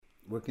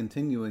We're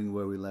continuing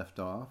where we left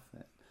off.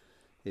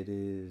 It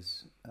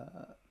is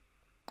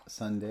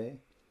Sunday.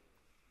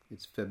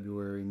 It's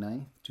February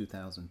 9th,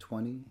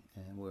 2020,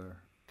 and we're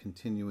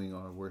continuing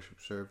our worship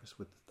service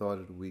with the thought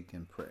of the week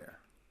and prayer.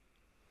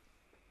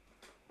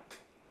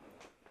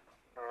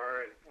 All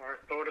right, our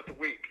thought of the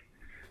week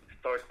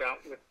starts out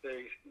with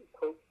the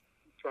quote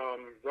from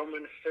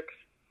Romans 6,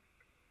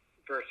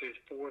 verses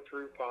 4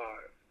 through 5.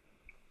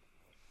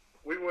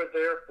 We were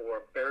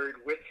therefore buried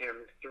with him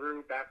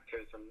through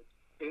baptism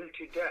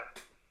into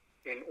death,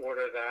 in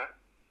order that,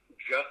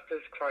 just as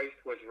Christ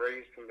was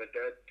raised from the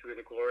dead through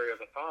the glory of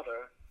the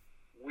Father,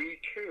 we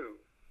too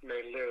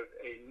may live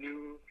a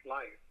new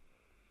life.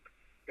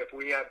 If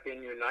we have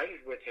been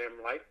united with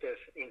him like this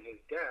in his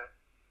death,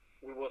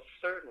 we will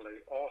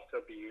certainly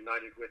also be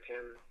united with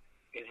him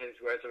in his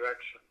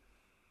resurrection.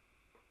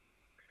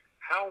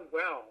 How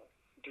well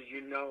do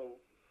you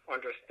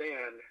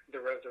understand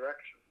the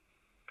resurrection?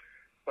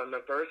 From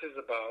the verses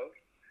above,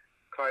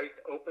 Christ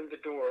opened the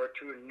door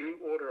to a new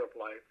order of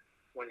life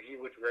when he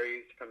was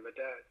raised from the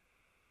dead.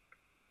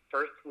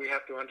 First, we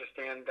have to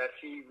understand that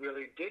he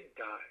really did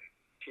die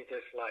to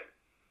this life.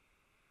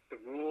 The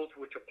rules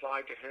which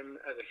apply to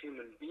him as a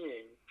human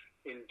being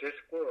in this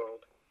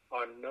world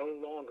are no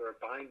longer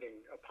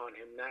binding upon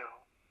him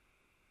now.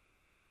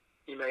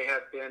 He may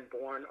have been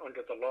born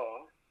under the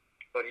law,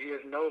 but he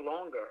is no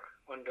longer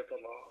under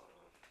the law.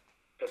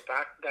 The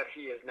fact that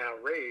he is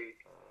now raised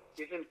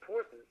is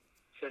important,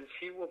 since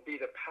he will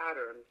be the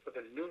pattern for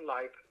the new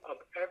life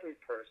of every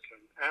person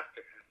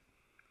after him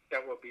that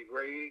will be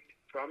raised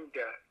from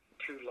death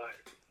to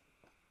life.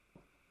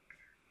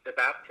 The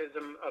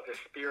baptism of the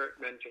Spirit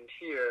mentioned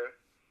here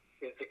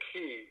is the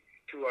key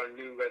to our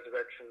new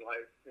resurrection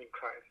life in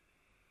Christ.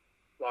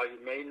 While you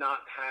may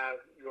not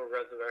have your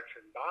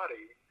resurrection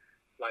body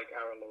like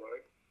our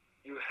Lord,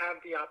 you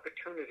have the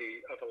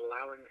opportunity of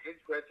allowing his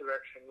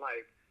resurrection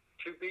life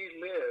to be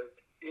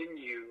lived in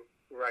you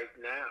right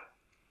now.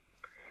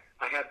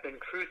 I have been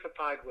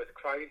crucified with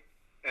Christ,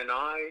 and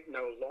I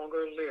no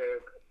longer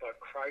live, but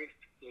Christ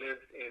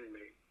lives in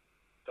me.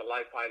 The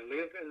life I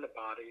live in the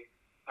body,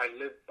 I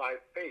live by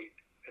faith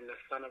in the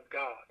Son of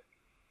God,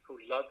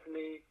 who loved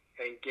me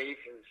and gave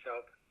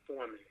himself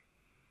for me.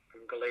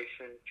 From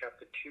Galatians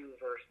chapter 2,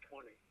 verse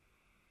 20.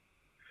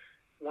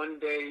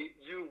 One day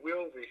you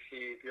will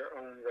receive your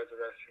own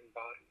resurrection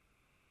body.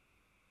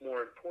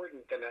 More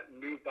important than that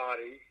new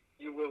body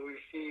you will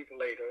receive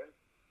later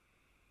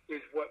is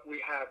what we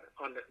have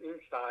on the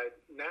inside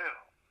now.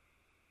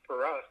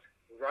 For us,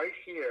 right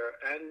here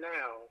and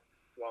now,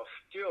 while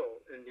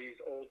still in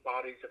these old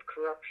bodies of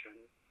corruption,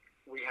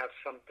 we have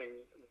something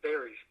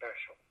very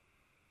special.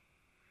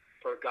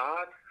 For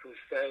God, who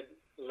said,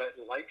 "Let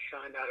light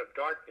shine out of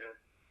darkness,"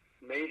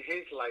 made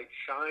his light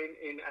shine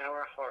in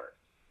our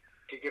hearts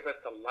to give us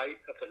the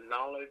light of the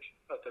knowledge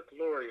of the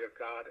glory of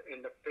God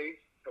in the face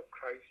of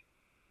Christ.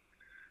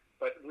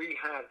 But we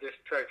have this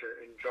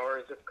treasure in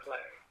jars of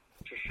clay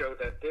to show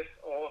that this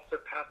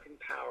all-surpassing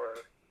power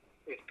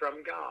is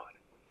from God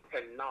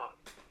and not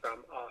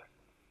from us.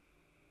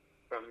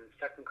 From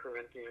 2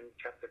 Corinthians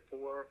chapter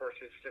 4,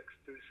 verses 6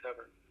 through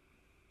 7.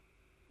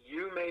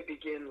 You may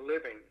begin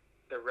living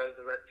the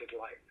resurrected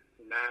life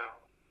now.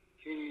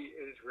 He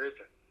is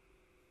risen.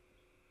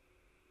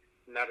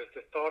 And that is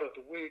the thought of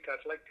the week.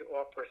 I'd like to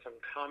offer some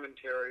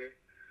commentary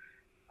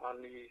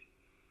on the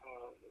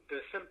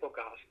simple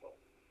gospel.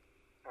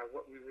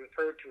 What we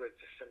refer to as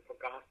the simple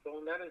gospel,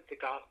 and that is the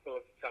gospel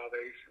of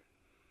salvation.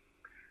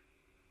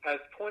 As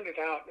pointed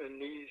out in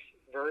these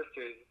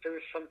verses, there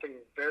is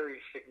something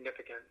very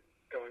significant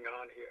going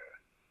on here.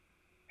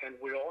 And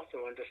we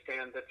also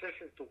understand that this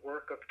is the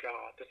work of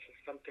God. This is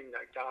something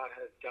that God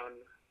has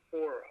done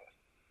for us.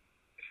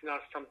 It's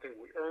not something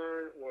we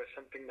earn or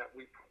something that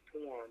we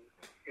perform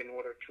in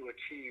order to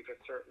achieve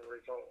a certain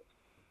result.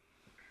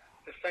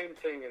 The same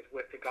thing is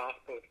with the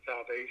gospel of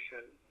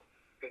salvation,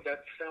 is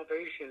that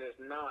salvation is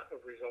not a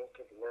result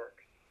of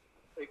work.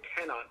 It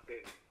cannot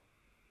be.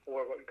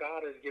 For what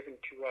God has given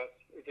to us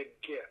is a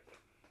gift.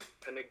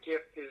 And a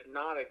gift is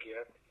not a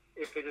gift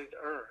if it is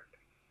earned.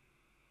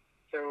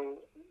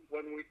 So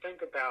when we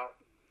think about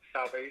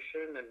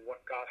salvation and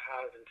what God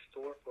has in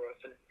store for us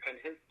and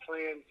his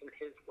plans and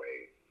his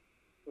ways,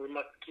 we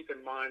must keep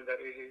in mind that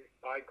it is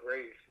by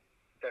grace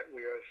that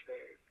we are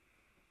saved.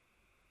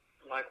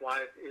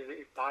 Likewise, it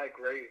is by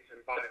grace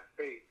and by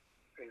faith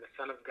in the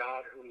Son of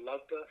God who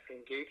loved us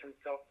and gave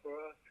himself for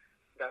us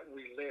that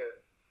we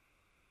live.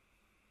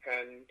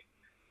 And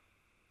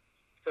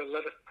so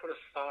let us put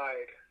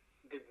aside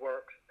the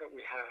works that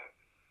we have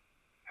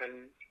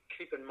and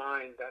keep in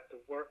mind that the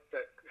work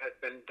that has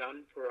been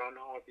done for on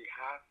our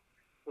behalf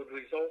would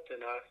result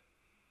in us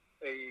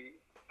a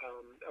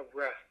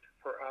rest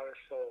for our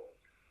souls.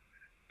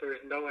 There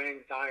is no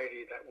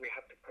anxiety that we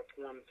have to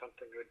perform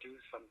something or do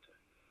something.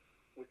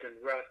 We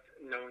can rest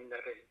knowing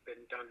that it has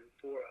been done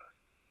for us.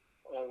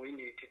 All we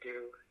need to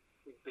do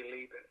is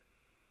believe it.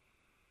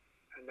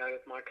 And that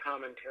is my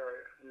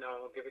commentary. And now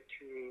I'll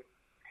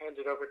hand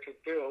it over to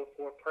Bill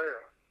for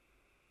prayer.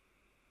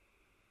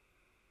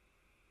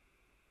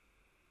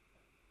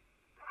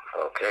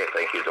 Okay,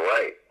 thank you,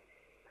 Dwight.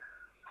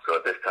 So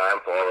at this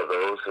time, for all of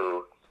those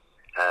who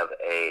have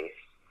a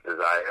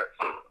desire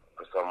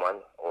for someone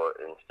or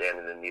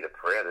standing in need of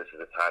prayer, this is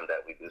the time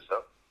that we do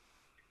so.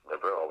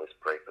 Remember, always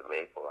pray for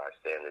me, for I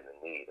stand in the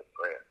need of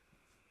prayer.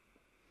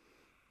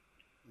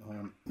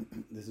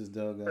 This is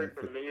Doug. Pray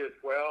for me as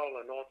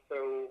well, and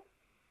also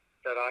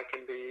that I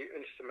can be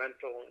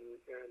instrumental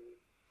in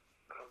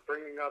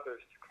bringing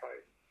others to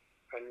Christ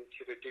and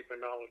to the deeper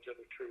knowledge of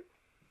the truth.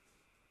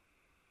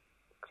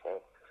 Okay.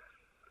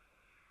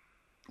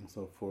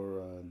 So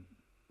for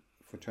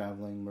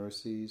traveling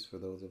mercies for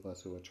those of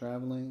us who are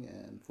traveling,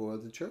 and for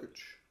the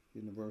church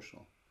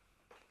universal.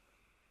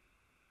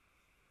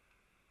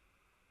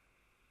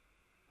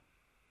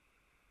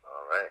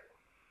 All right.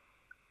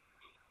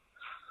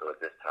 So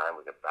at this time,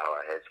 we can bow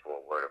our heads for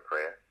a word of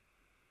prayer.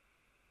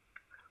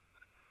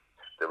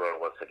 Dear Lord,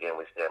 once again,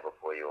 we stand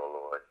before you, O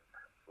Lord.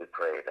 We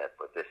pray that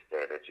for this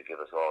day that you give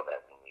us all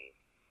that we need.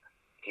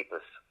 Keep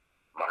us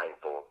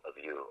mindful of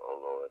you, O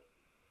Lord.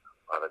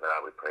 Father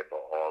God, we pray for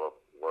all of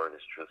Word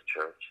is Truth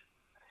Church.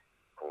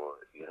 For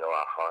you know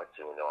our hearts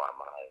and you know our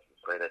minds. We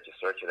pray that you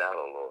search it out,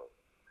 O Lord.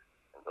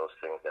 And those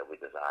things that we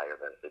desire,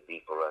 that it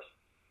be for us,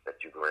 that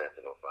you grant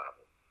it, O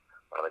Father.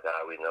 Father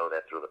God, we know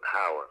that through the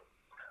power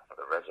of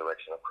the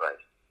resurrection of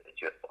Christ, that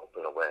you have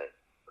opened a way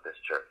for this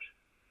church.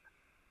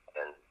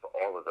 And for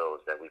all of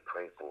those that we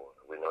pray for,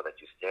 we know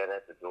that you stand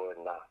at the door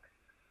and knock.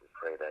 We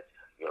pray that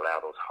you allow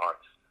those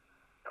hearts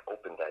to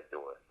open that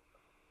door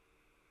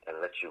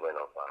and let you in,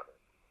 oh Father.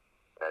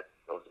 That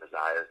those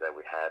desires that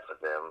we have for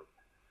them,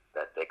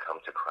 that they come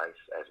to Christ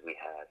as we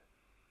have.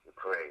 We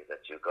pray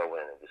that you go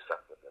in and you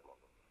sup with them, oh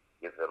Lord.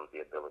 Give them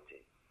the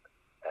ability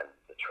and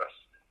the trust,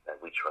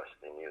 that we trust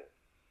in you,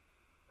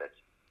 that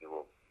you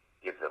will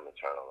give them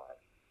eternal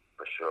life.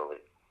 For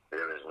surely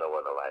there is no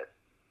other life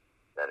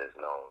that is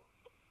known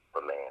for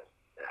man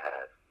to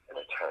have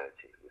an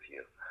eternity with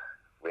you.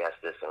 We ask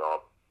this in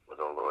all with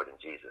our Lord in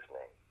Jesus'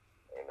 name.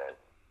 Amen.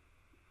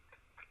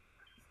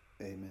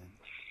 Amen.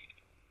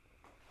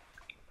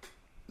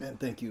 And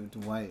thank you,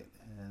 Dwight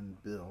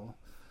and Bill.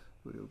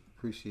 We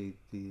appreciate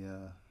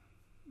the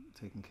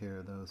taking care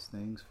of those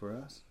things for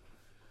us.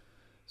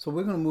 So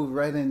we're going to move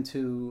right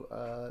into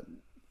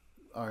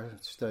our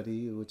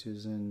study, which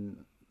is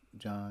in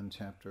John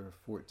chapter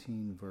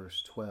 14,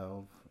 verse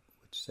 12,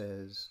 which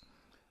says,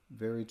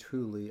 "Very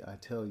truly, I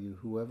tell you,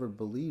 whoever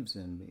believes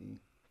in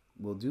me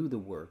will do the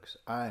works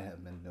I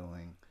have been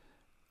doing,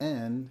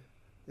 and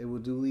they will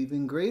do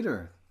even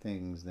greater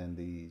things than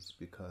these,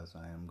 because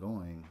I am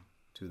going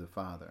to the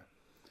Father."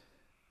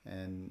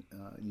 And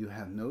you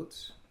have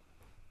notes,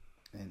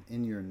 and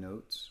in your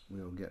notes,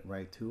 we'll get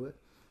right to it.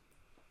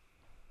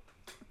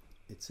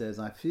 It says,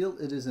 "I feel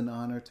it is an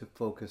honor to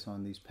focus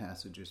on these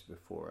passages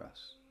before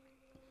us.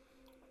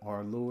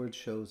 Our Lord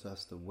shows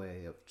us the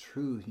way of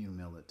true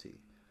humility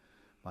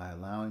by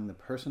allowing the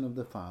person of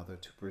the Father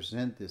to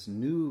present this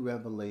new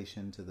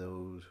revelation to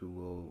those who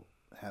will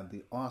have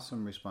the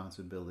awesome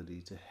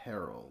responsibility to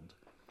herald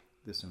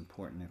this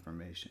important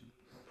information.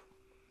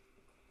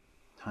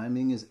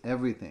 Timing is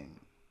everything,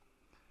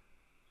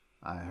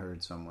 I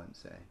heard someone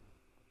say.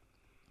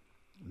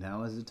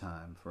 Now is the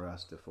time for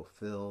us to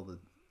fulfill the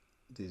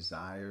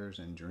desires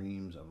and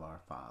dreams of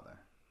our Father.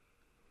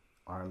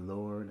 Our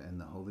Lord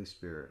and the Holy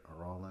Spirit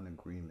are all in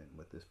agreement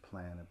with this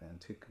plan of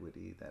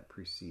antiquity that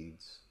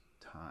precedes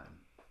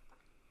time.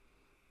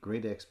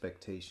 Great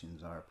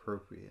expectations are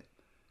appropriate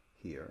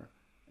here,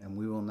 and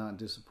we will not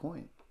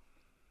disappoint.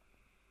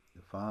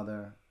 The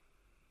Father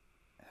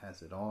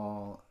has it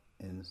all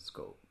in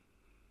scope.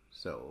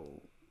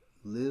 So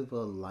live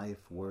a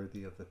life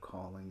worthy of the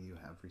calling you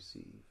have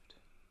received.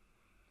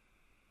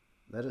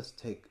 Let us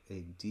take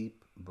a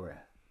deep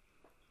breath,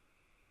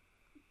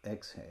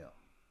 exhale,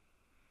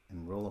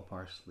 and roll up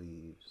our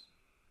sleeves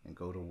and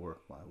go to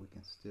work while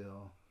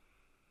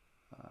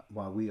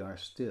we are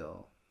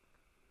still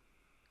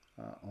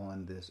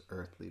on this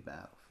earthly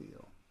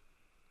battlefield.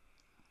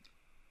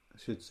 I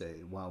should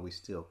say, while we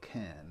still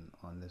can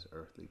on this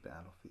earthly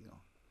battlefield.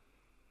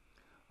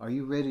 Are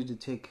you ready to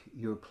take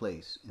your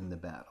place in the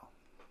battle?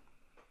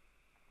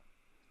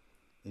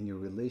 In your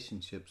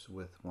relationships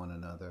with one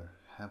another,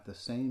 have the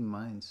same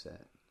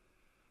mindset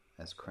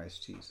as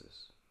Christ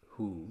Jesus,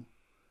 who,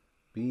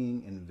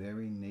 being in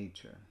very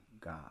nature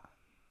God,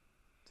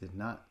 did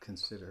not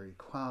consider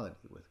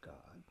equality with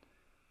God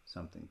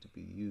something to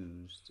be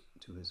used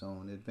to his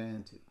own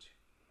advantage.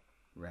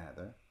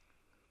 Rather,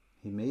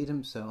 he made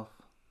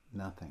himself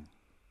nothing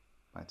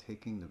by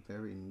taking the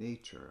very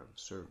nature of a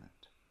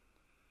servant,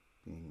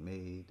 being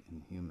made in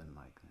human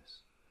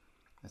likeness.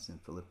 That's in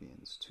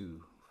Philippians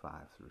 2,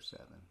 5 through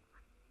 7.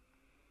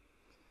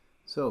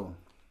 So,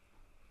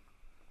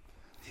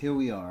 here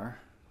we are.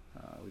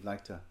 We'd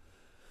like to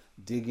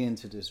dig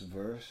into this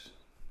verse,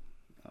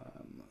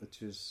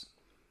 which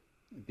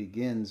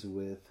begins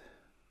with,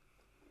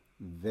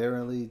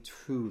 verily,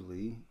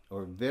 truly,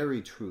 or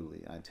very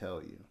truly, I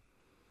tell you.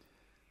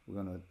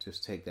 We're going to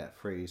just take that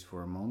phrase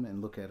for a moment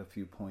and look at a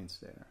few points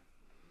there.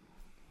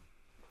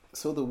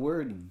 So the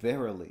word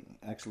verily,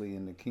 actually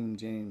in the King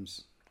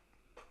James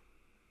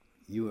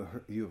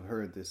you've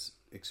heard this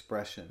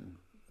expression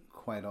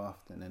quite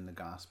often in the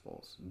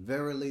Gospels.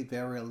 Verily,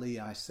 verily,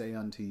 I say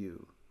unto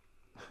you.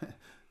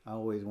 I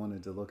always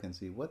wanted to look and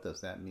see, what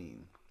does that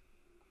mean?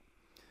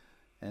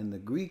 And the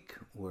Greek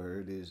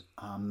word is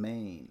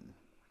amen,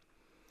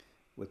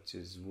 which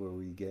is where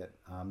we get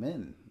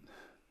amen.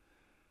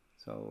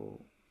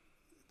 So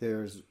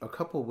there's a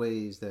couple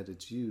ways that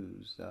it's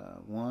used.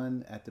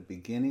 One at the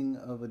beginning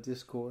of a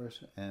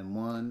discourse and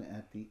one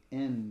at the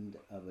end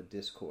of a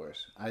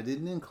discourse. I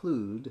didn't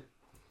include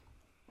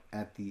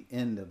at the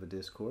end of a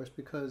discourse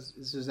because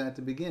this is at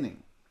the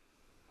beginning.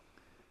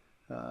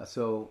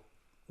 So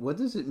what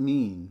does it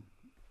mean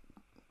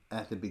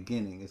at the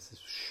beginning? It's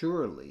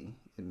surely,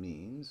 it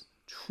means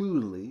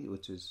truly,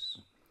 which is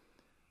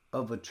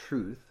of a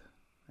truth,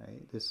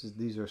 right?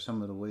 These are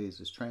some of the ways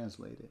it's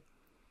translated.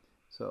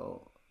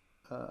 So,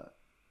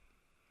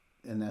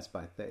 and that's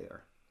by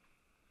Thayer.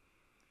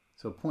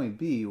 So point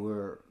B,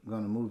 we're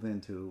going to move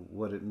into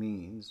what it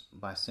means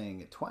by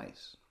saying it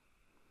twice.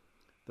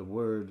 The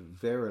word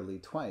verily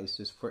twice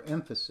is for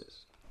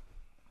emphasis.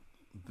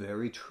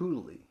 Very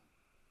truly,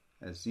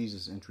 as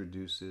Jesus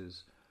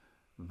introduces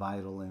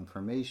vital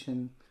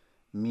information,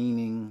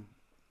 meaning,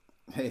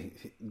 hey,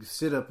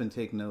 sit up and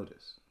take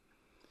notice.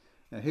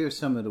 Now here's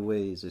some of the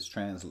ways it's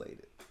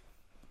translated.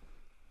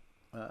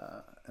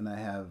 And I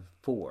have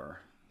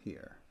 4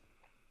 here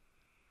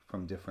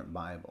from different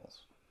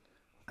Bibles.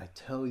 I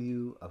tell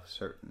you of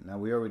certain. Now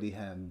we already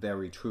have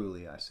very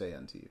truly I say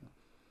unto you.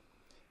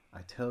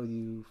 I tell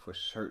you for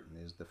certain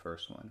is the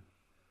first one.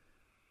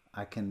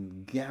 I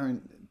can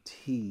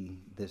guarantee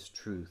this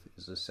truth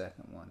is the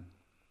second one.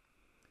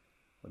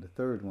 Well, the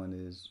third one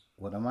is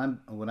what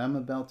I'm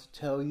about to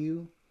tell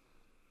you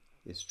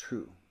is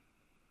true.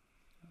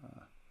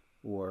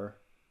 Or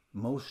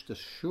most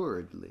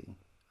assuredly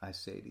I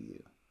say to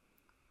you.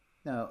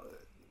 Now,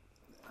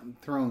 I'm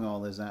throwing all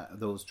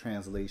those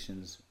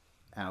translations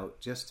out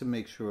just to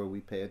make sure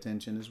we pay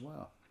attention as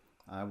well.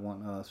 I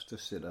want us to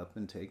sit up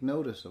and take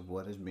notice of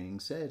what is being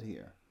said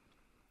here.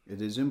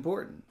 It is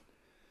important.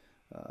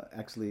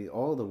 Actually,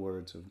 all the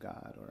words of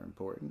God are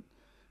important.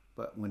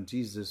 But when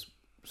Jesus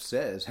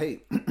says,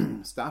 hey,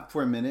 stop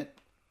for a minute.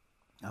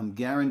 I'm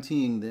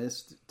guaranteeing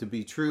this to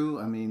be true.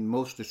 I mean,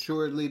 most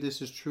assuredly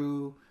this is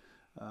true.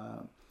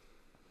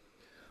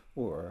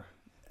 Or,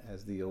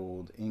 as the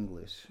old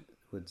English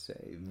would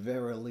say,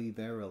 verily,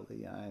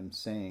 verily, I am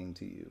saying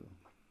to you.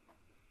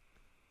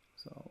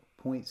 So,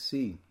 point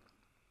C,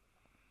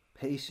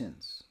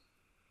 patience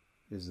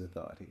is the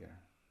thought here.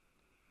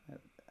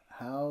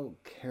 How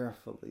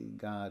carefully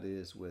God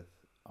is with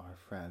our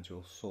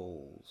fragile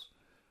souls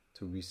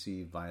to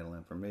receive vital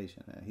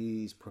information. And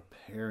He's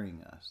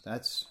preparing us.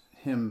 That's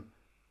Him,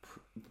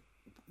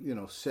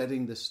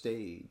 setting the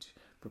stage,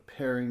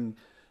 preparing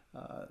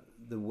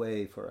the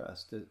way for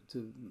us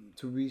to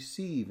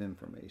receive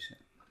information.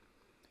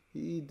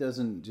 He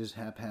doesn't just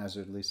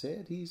haphazardly say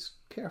it. He's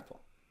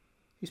careful.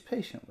 He's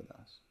patient with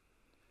us.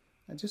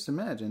 And just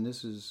imagine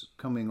this is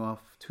coming off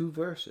 2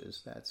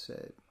 verses that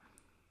said,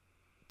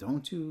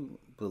 don't you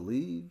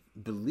believe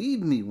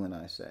me when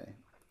I say,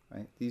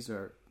 right? These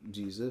are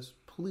Jesus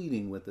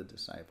pleading with the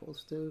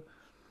disciples to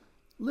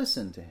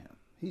listen to Him.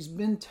 He's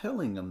been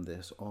telling them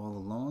this all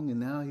along, and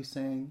now He's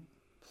saying,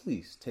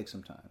 please take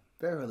some time.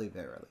 Verily,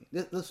 verily.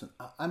 Listen,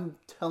 I'm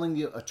telling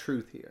you a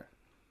truth here.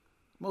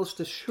 Most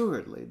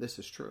assuredly, this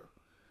is true.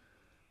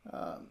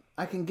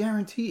 I can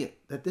guarantee it,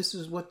 that this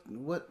is what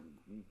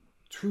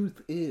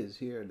truth is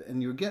here,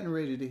 and you're getting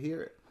ready to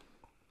hear it.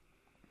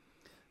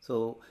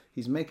 So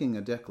He's making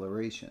a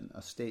declaration,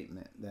 a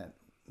statement that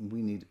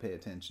we need to pay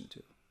attention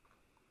to.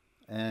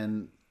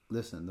 And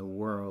listen, the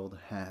world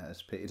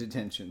has paid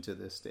attention to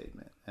this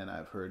statement. And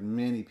I've heard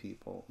many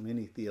people,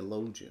 many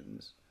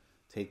theologians,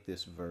 take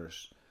this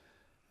verse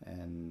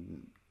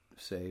and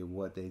say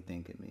what they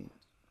think it means.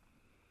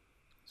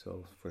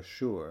 So for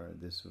sure,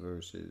 this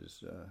verse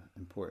is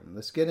important.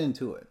 Let's get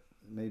into it.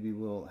 Maybe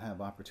we'll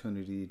have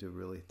opportunity to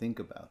really think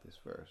about this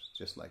verse,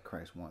 just like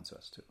Christ wants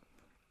us to.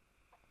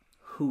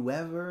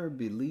 Whoever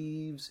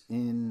believes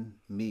in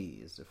me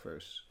is the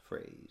first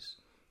phrase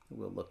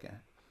we'll look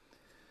at.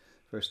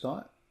 First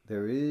thought,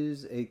 there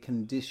is a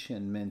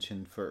condition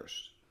mentioned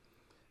first.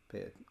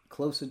 Pay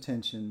close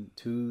attention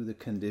to the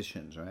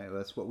conditions, right?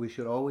 That's what we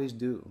should always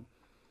do.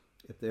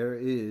 If there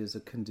is a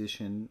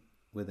condition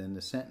within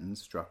the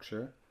sentence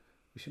structure,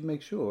 we should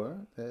make sure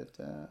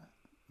that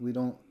we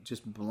don't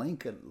just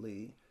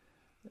blanketly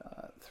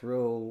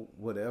throw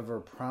whatever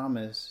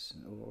promise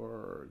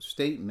or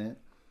statement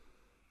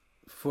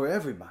for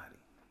everybody.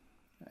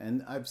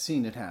 And I've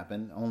seen it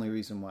happen. The only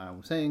reason why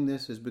I'm saying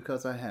this is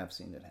because I have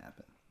seen it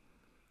happen,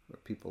 where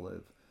people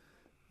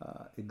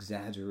have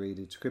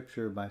exaggerated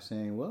scripture by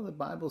saying, well, the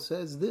Bible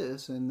says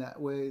this, and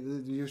that way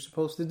you're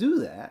supposed to do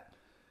that,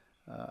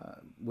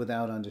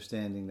 without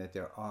understanding that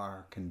there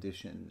are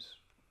conditions.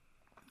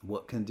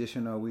 What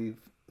condition are we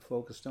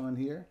focused on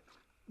here?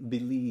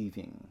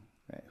 Believing,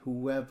 right?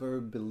 Whoever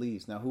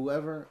believes. Now,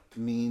 whoever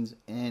means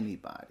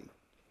anybody.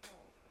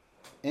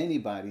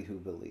 Anybody who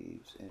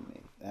believes in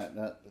me.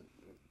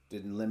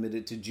 Didn't limit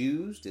it to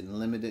Jews, didn't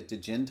limit it to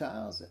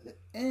Gentiles,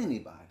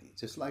 anybody,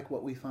 just like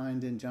what we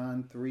find in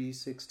John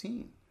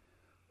 3:16.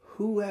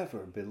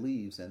 Whoever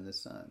believes in the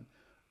Son,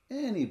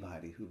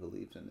 anybody who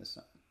believes in the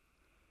Son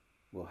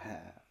will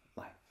have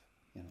life.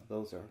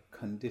 Those are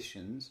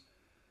conditions,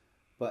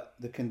 but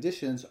the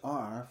conditions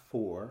are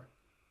for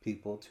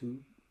people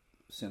to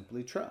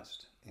simply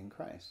trust in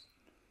Christ.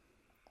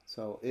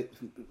 So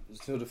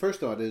the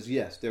first thought is,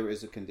 yes, there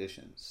is a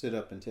condition. Sit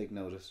up and take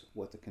notice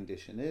what the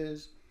condition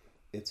is.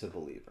 It's a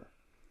believer.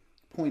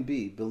 Point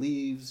B,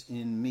 believes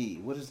in me.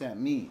 What does that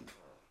mean?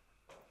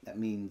 That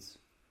means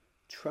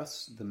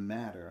trusts the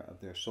matter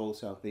of their soul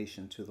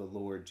salvation to the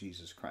Lord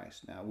Jesus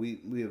Christ. Now,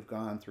 we have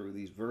gone through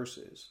these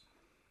verses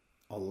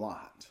a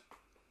lot.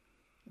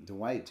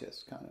 Dwight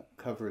just kind of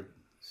covered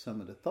some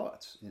of the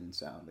thoughts in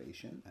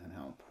salvation and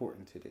how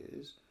important it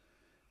is.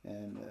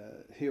 And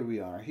here we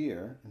are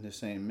here in the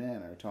same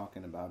manner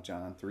talking about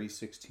John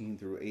 3:16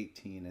 through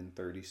 18 and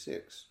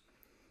 36.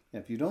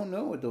 If you don't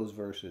know what those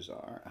verses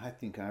are, I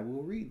think I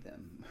will read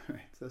them. All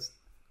right, let's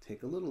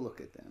take a little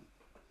look at them.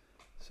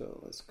 So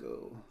let's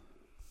go.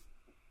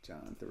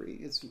 John 3,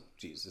 it's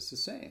Jesus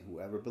is saying,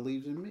 whoever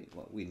believes in me.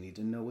 Well, we need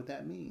to know what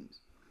that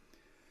means.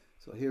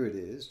 So here it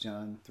is,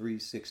 John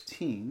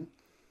 3:16.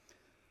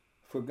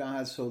 For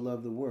God so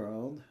loved the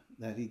world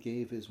that he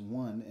gave his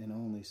one and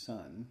only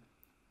Son,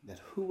 that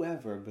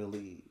whoever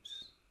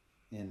believes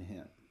in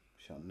him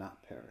shall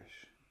not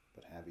perish,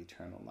 but have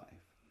eternal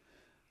life.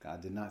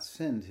 God did not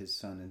send his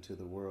Son into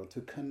the world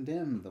to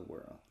condemn the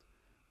world,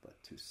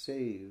 but to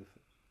save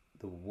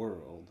the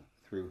world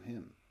through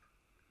him.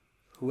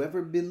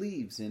 Whoever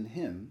believes in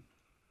him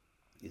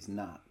is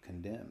not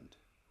condemned.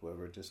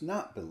 Whoever does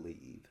not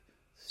believe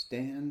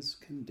stands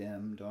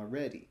condemned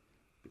already,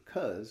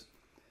 because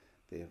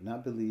they have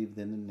not believed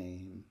in the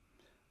name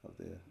of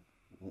the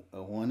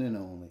one and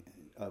only,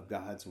 of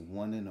God's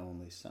one and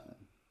only Son.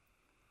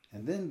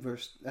 And then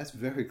that's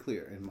very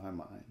clear in my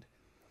mind.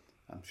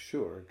 I'm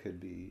sure it could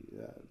be,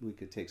 we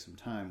could take some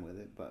time with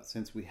it, but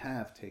since we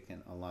have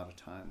taken a lot of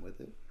time with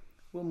it,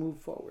 we'll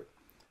move forward.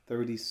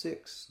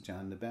 36,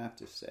 John the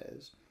Baptist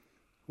says,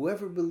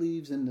 whoever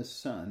believes in the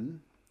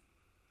Son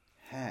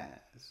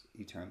has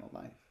eternal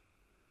life,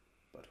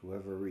 but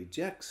whoever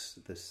rejects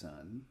the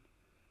Son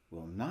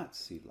will not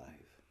see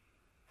life,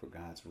 for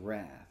God's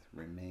wrath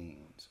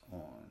remains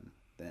on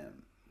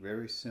them.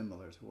 Very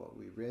similar to what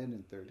we read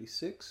in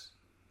 36.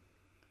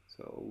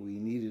 So we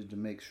needed to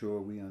make sure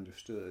we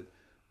understood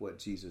what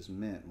Jesus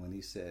meant when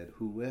he said,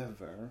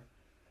 whoever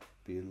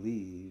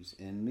believes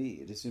in me.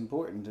 It is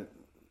important.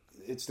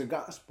 It's the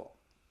gospel.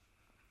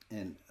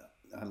 And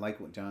I like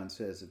what John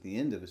says at the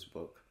end of his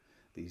book.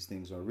 These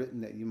things are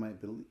written that you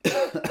might believe,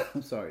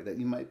 that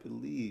you might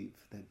believe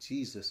that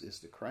Jesus is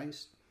the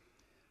Christ,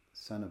 the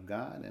Son of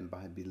God, and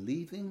by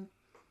believing,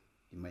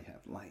 you may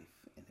have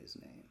life in his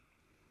name.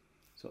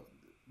 So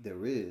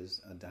there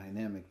is a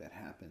dynamic that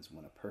happens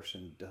when a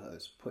person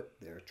does put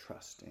their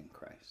trust in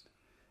Christ.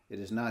 It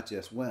is not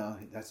just, well,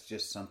 that's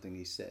just something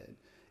he said.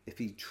 If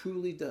he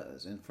truly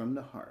does, and from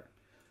the heart,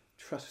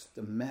 trust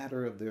the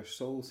matter of their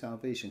soul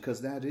salvation,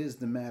 because that is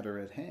the matter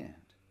at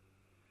hand,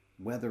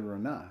 whether or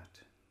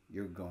not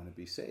you're going to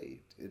be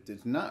saved. It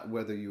is not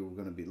whether you're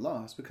going to be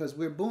lost, because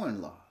we're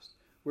born lost.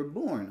 We're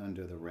born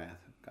under the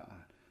wrath of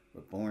God.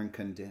 We're born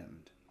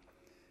condemned.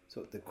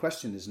 So the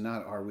question is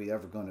not, are we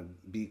ever going to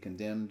be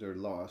condemned or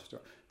lost?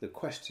 The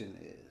question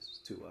is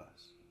to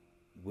us,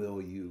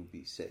 will you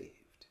be saved?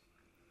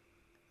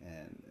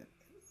 And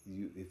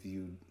if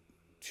you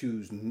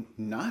choose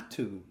not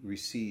to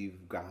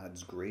receive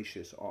God's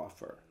gracious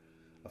offer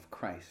of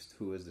Christ,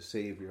 who is the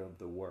Savior of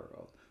the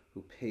world,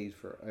 who paid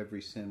for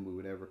every sin we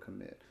would ever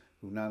commit,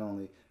 who not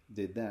only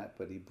did that,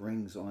 but he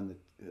brings on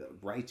the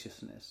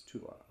righteousness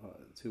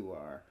to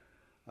our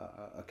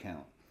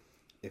account.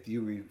 If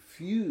you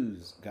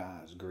refuse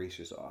God's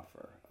gracious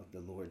offer of the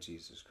Lord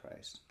Jesus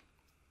Christ,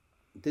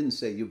 it didn't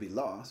say you'll be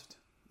lost.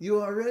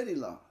 You're already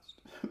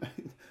lost.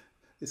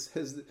 It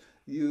says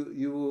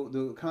you will,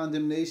 the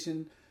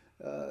condemnation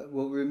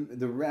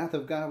the wrath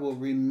of God will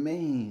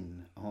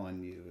remain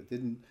on you. It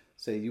didn't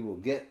say you will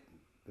get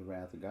the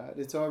wrath of God.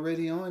 It's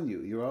already on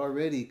you. You're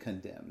already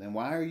condemned. And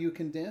why are you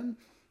condemned?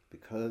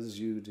 Because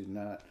you did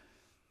not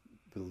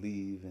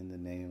believe in the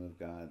name of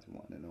God's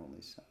one and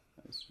only Son.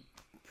 That's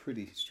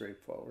pretty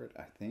straightforward,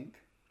 I think.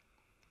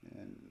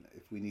 And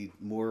if we need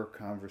more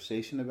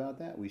conversation about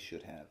that, we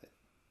should have it.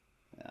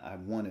 I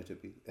want it to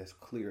be as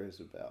clear as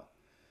a bell.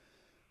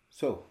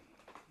 So,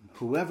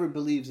 whoever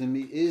believes in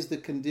me is the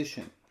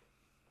condition.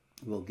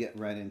 We'll get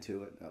right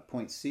into it.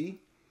 Point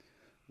C,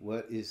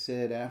 what is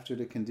said after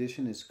the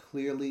condition is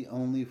clearly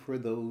only for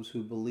those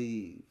who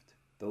believed,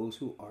 those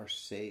who are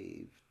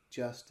saved,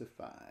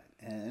 justified,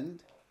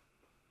 and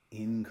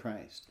in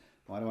Christ.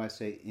 Why do I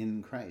say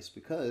in Christ?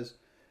 Because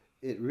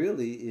it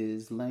really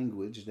is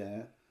language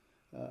that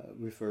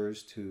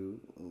refers to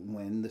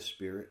when the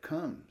Spirit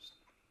comes.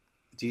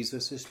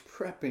 Jesus is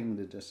prepping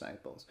the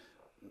disciples.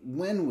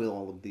 When will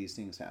all of these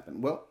things happen?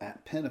 Well,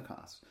 at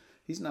Pentecost.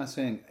 He's not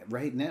saying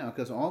right now,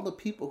 because all the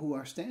people who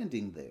are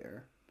standing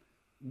there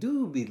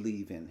do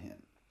believe in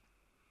him.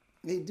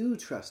 They do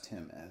trust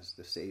him as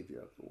the Savior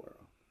of the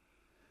world.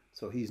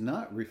 So he's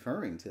not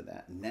referring to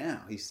that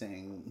now. He's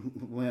saying,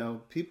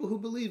 well, people who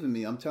believe in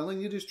me, I'm telling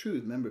you this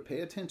truth. Remember, pay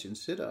attention,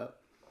 sit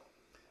up.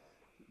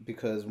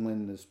 Because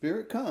when the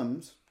Spirit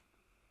comes,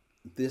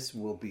 this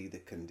will be the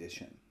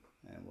condition.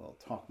 And we'll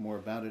talk more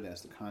about it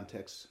as the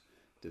context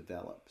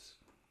develops.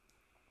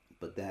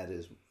 But that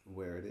is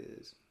where it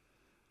is.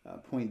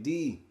 Point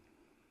D.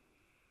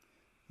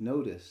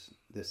 Notice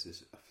this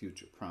is a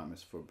future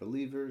promise for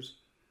believers.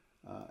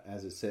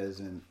 As it says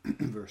in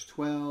verse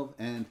 12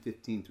 and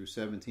 15 through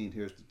 17.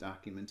 Here's the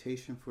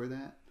documentation for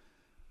that.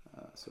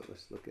 So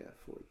let's look at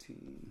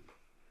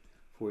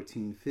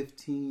 14,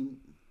 15.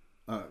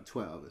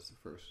 12 is the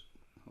first.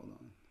 Hold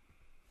on.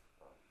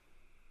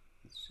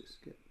 Let's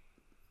just get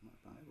my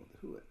Bible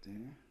to it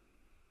there.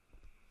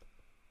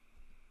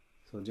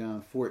 So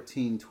John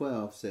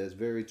 14:12 says,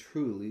 very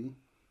truly,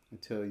 I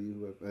tell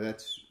you,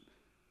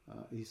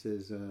 he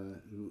says,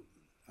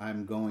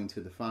 I'm going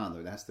to the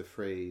Father. That's the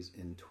phrase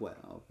in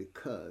 12,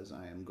 because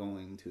I am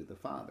going to the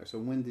Father. So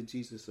when did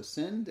Jesus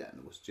ascend? And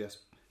it was just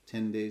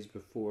 10 days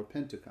before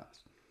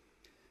Pentecost.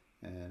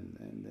 And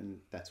then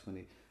that's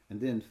when and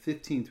then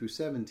 15 through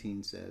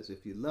 17 says,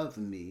 if you love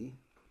me,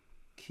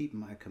 keep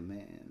my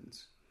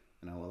commands.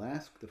 And I will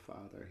ask the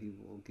Father, he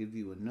will give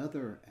you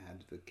another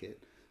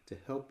advocate to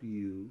help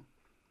you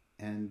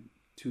and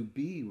to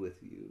be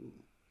with you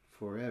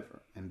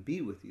forever. And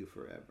be with you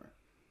forever.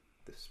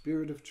 The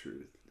Spirit of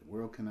truth. The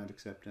world cannot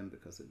accept him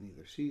because it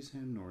neither sees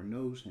him nor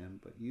knows him,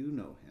 but you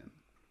know him.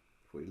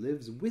 For he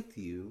lives with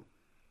you,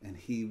 and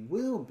he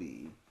will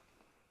be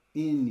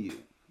in you.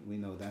 We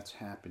know that's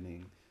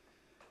happening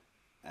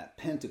at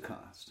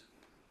Pentecost.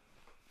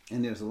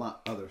 And there's a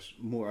lot others,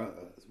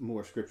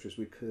 more scriptures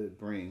we could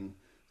bring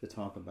to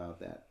talk about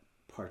that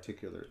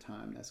particular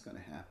time that's going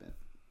to happen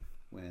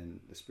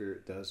when the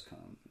Spirit does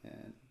come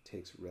and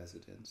takes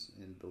residence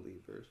in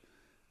believers.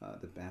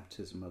 The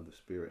baptism of the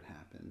Spirit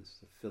happens,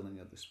 the filling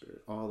of the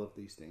Spirit. All of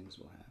these things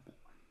will happen.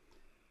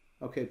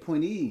 Okay,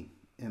 point E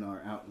in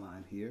our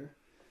outline here.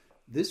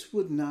 This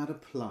would not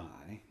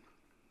apply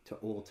to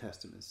Old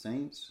Testament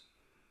saints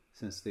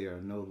since they are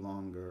no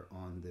longer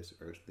on this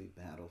earthly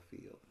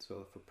battlefield.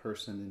 So if a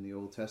person in the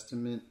Old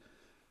Testament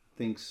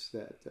thinks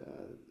that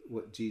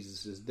what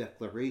Jesus'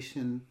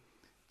 declaration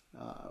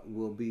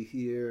will be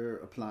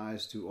here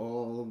applies to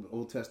all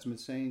Old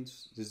Testament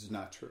saints, this is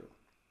not true.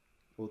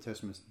 Old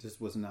Testament, this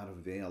was not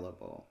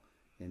available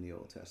in the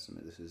Old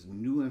Testament. This is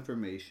new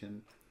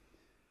information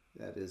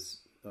that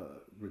is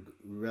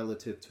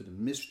relative to the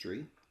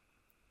mystery,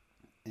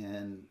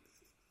 and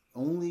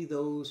only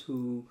those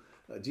who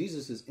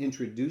Jesus is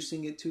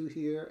introducing it to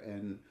here,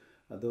 and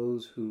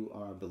those who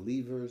are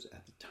believers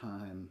at the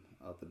time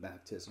of the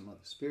baptism of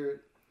the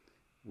Spirit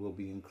will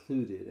be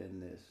included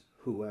in this,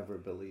 whoever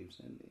believes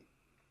in me.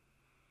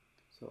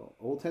 So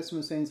Old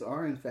Testament saints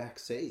are in fact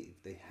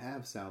saved. They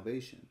have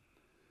salvation.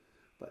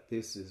 But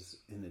this is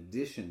in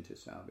addition to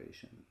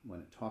salvation when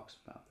it talks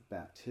about the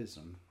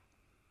baptism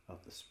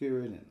of the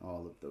Spirit and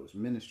all of those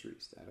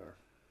ministries that are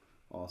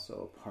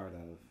also a part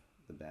of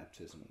the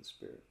baptism of the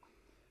Spirit.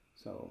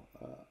 So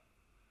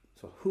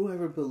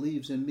whoever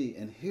believes in me,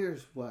 and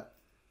here's what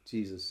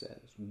Jesus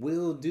says,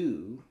 will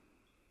do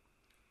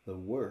the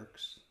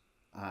works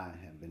I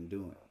have been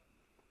doing.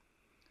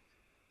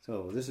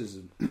 So this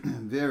is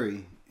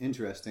very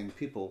interesting.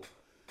 People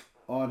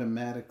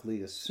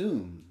automatically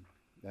assume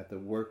that the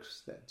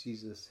works that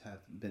Jesus has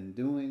been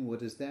doing,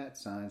 what is that?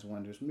 Signs,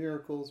 wonders,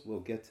 miracles. We'll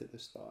get to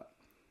this thought.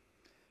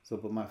 So,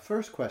 but my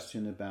first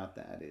question about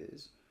that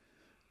is,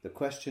 the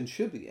question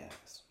should be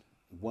asked,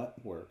 what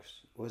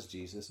works was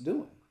Jesus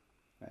doing?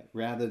 Right?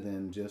 Rather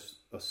than just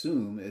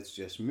assume it's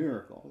just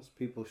miracles,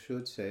 people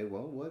should say,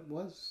 well, what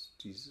was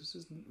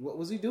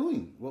he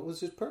doing? What was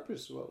his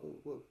purpose?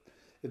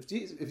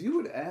 If you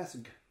would ask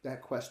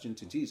that question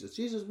to Jesus,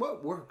 Jesus,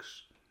 what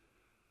works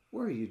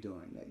were you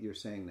doing that you're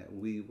saying that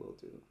we will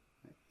do?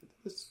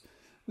 Right?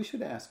 We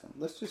should ask him.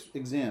 Let's just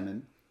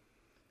examine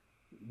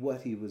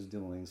what he was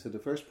doing. So the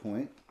first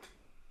point,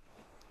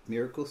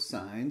 miracles,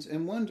 signs,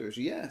 and wonders.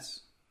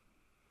 Yes,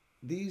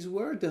 these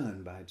were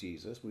done by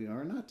Jesus. We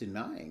are not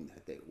denying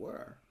that they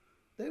were.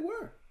 They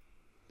were.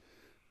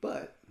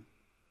 But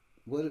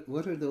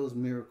what are those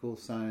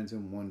miracles, signs,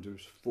 and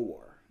wonders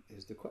for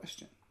is the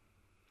question.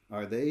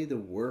 Are they the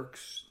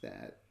works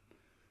that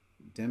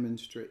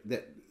demonstrate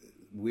that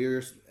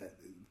we're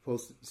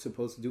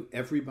supposed to do?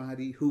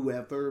 Everybody,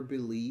 whoever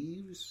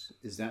believes,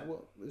 is that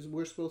what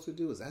we're supposed to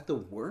do? Is that the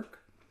work?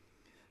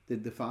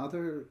 Did the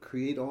Father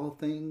create all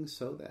things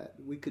so that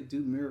we could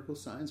do miracle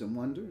signs and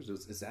wonders?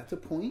 Is that the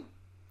point?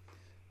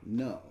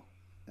 No,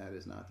 that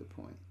is not the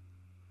point.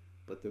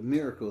 But the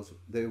miracles,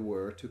 they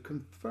were to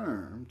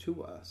confirm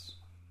to us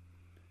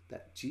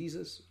that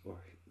Jesus, or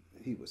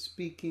he was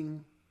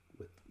speaking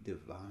with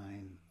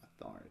divine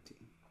authority.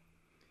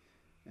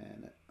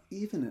 And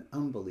even an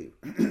unbeliever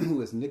who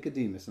was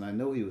Nicodemus, and I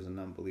know he was an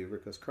unbeliever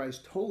because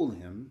Christ told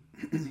him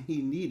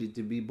he needed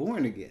to be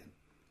born again.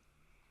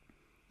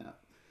 Now,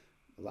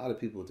 a lot of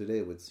people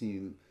today would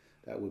seem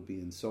That would be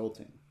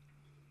insulting.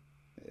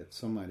 If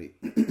somebody,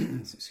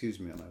 excuse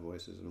me, my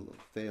voice is a little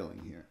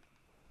failing here.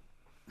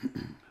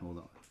 Hold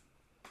on.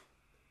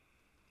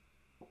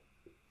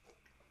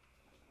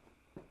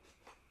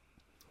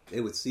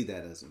 They would see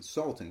that as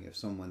insulting if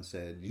someone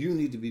said, you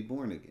need to be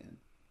born again.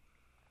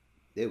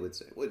 They would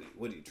say, what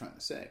are you trying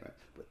to say? Right?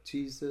 But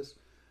Jesus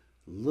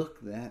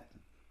looked that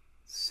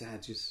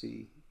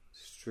Sadducee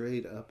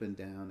straight up and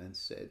down and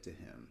said to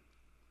him,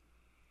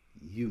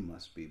 you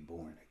must be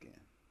born again.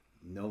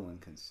 No one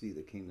can see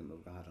the kingdom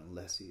of God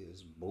unless he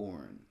is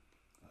born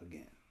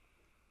again.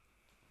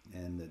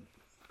 And the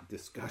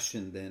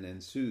discussion then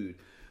ensued.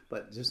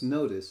 But just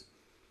notice,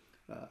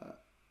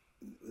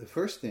 the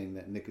first thing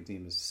that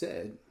Nicodemus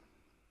said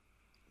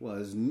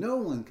was, no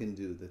one can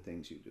do the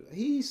things you do.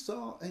 He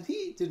saw, and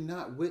he did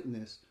not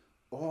witness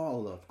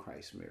all of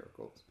Christ's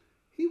miracles.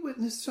 He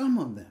witnessed some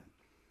of them.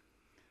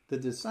 The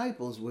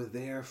disciples were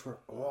there for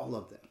all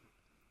of them.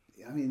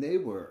 I mean, they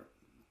were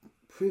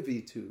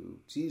privy to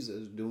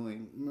Jesus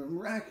doing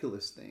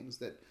miraculous things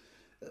that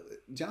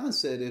John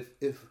said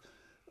if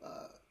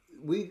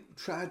we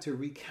tried to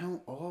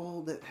recount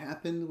all that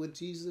happened with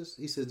Jesus,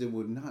 he said there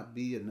would not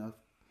be enough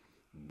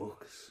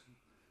books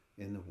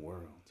in the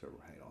world to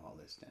write all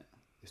this down.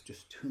 It's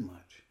just too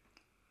much.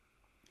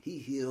 He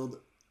healed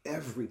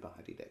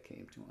everybody that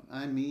came to him.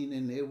 I mean,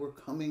 and they were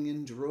coming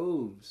in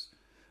droves,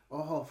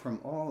 all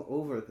from all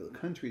over the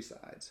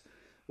countrysides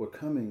were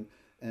coming,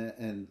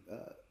 and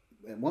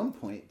at one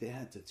point they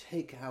had to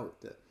take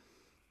out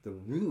the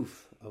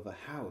roof of a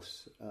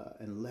house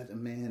and let a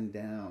man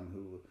down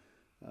who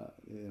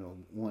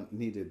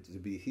needed to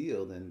be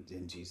healed,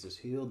 and Jesus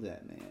healed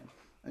that man.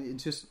 I mean,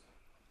 it's just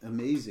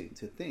amazing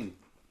to think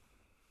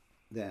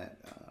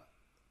that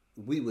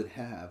we would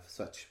have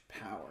such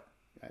power,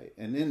 right?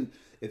 And then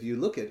if you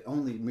look at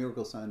only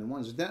miracle signs and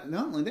wonders, that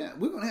not only that,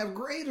 we're going to have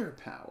greater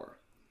power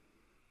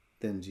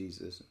than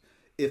Jesus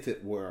if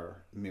it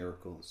were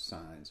miracles,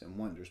 signs, and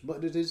wonders.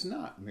 But it is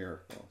not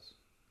miracles,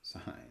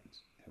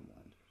 signs, and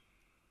wonders.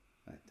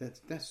 Right?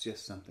 That's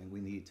just something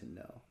we need to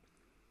know.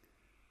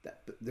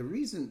 But the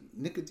reason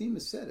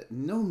Nicodemus said it,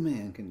 no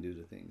man can do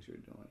the things you're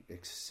doing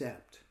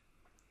except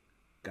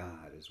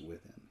God is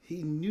with him.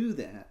 He knew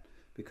that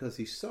because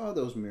he saw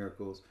those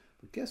miracles.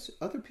 But guess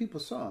other people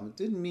saw them. It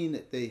didn't mean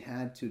that they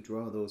had to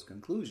draw those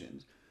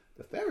conclusions.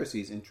 The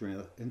Pharisees,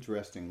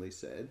 interestingly,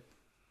 said,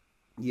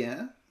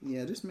 yeah,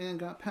 this man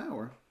got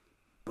power,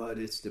 but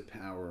it's the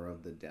power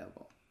of the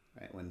devil,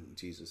 right? When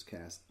Jesus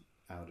cast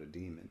out a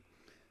demon,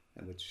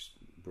 and which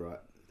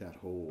brought that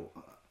whole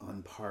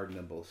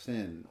unpardonable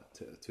sin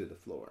to the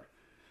floor.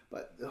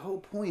 But the whole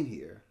point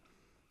here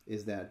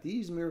is that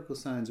these miracle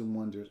signs and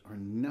wonders are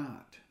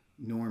not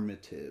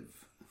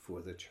normative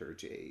for the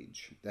church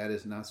age. That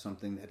is not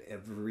something that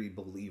every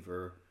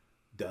believer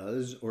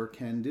does or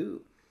can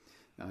do.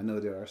 Now, I know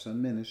there are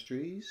some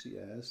ministries,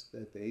 yes,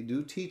 that they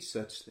do teach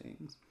such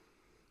things.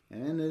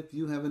 And if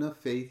you have enough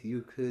faith,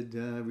 you could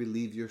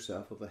relieve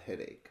yourself of a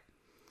headache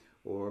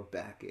or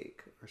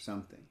backache or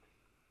something.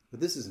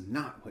 But this is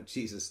not what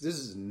this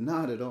is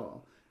not at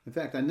all. In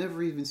fact, I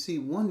never even see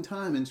one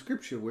time in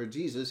Scripture where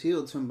Jesus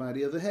healed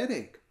somebody of a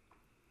headache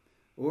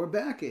or a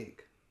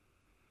backache.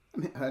 I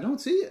mean, I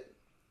don't see it.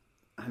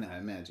 And I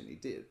imagine he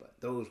did, but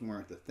those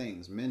weren't the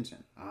things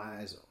mentioned.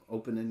 Eyes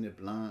opening the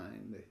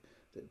blind,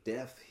 the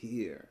deaf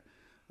hear,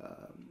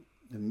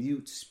 the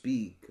mute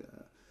speak,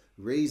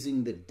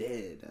 raising the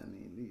dead. I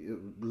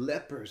mean,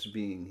 lepers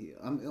being healed.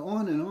 I mean,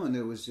 on and on.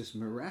 It was just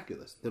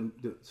miraculous.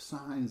 The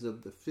signs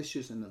of the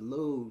fishes and the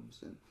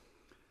loaves, and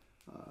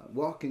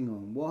walking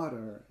on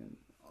water, and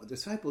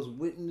disciples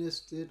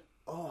witnessed it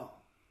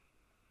all,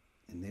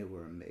 and they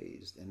were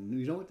amazed. And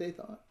you know what they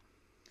thought?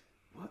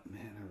 What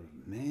manner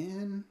of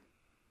man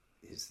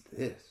is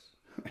this?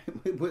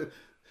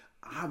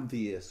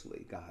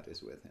 Obviously, God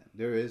is with him.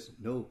 There is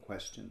no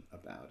question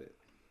about it.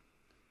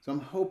 So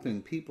I'm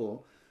hoping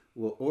people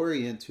will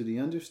orient to the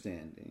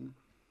understanding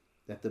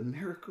that the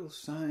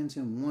miracles, signs,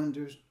 and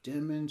wonders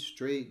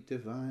demonstrate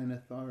divine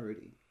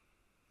authority.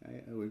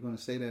 Right? We're going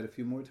to say that a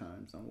few more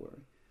times, don't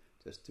worry,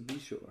 just to be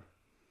sure.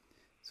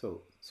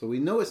 So we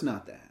know it's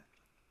not that.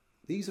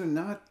 These are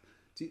not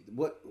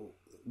what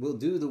will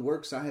do the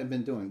works I have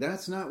been doing.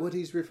 That's not what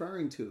he's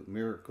referring to.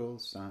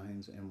 Miracles,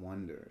 signs, and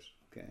wonders.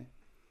 Okay.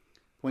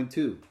 Point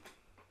 2.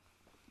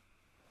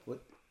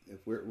 What if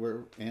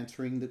we're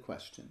answering the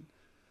question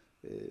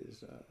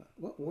is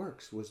what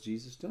works was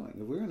Jesus doing?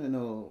 If we're going to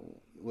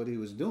know what he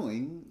was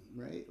doing,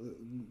 right?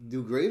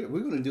 Do greater.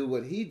 We're going to do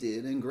what he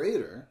did and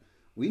greater.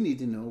 We need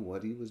to know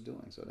what he was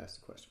doing. So that's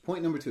the question.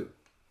 Point number 2.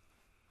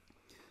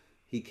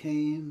 He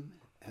came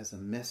as a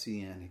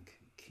messianic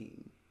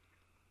king.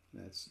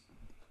 That's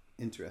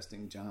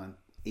interesting. John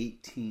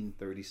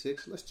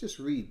 18:36. Let's just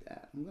read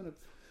that. I'm going to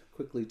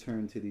quickly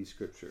turn to these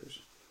scriptures.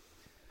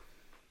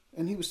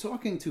 And he was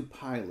talking to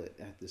Pilate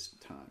at this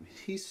time.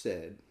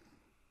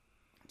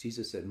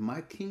 Jesus said,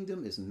 my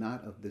kingdom is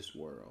not of this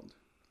world.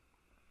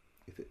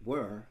 If it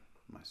were,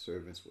 my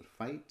servants would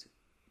fight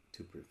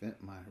to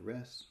prevent my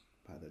arrest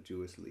by the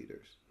Jewish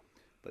leaders.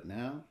 But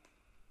now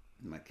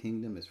My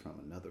kingdom is from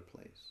another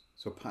place.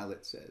 So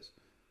Pilate says,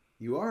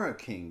 you are a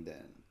king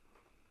then.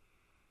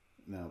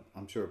 Now,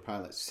 I'm sure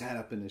Pilate sat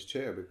up in his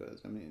chair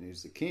because,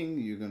 he's the king.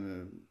 You're going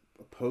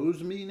to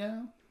oppose me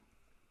now?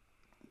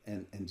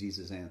 And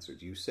Jesus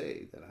answered, you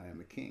say that I am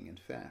a king. In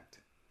fact,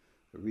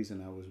 the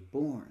reason I was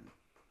born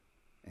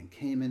and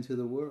came into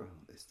the world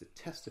is to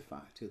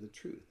testify to the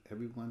truth.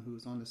 Everyone who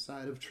is on the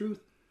side of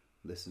truth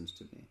listens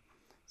to me.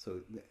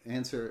 So the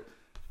answer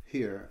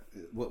here,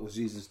 what was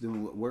Jesus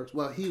doing? What works?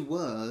 Well, he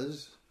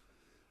was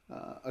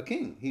a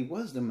king. He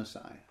was the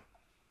Messiah.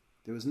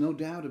 There was no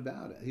doubt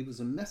about it. He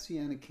was a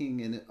messianic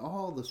king, and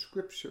all the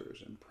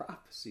scriptures and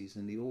prophecies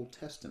in the Old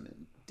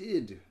Testament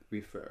did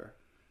refer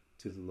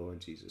to the Lord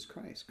Jesus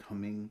Christ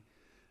coming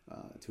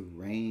to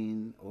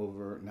reign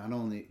over not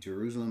only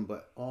Jerusalem,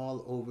 but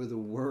all over the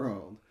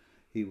world.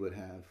 He would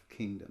have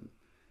kingdom.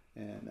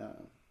 And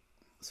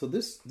so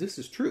this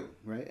is true,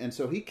 right? And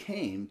so he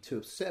came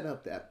to set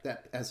up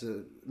that as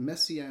a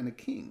messianic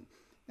king.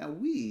 Now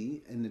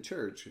we in the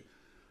church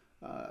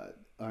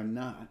are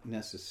not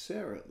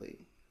necessarily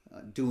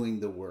doing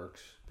the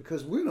works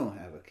because we don't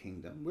have a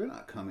kingdom. We're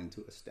not coming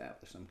to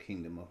establish some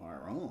kingdom of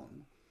our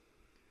own.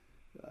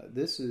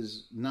 This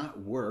is not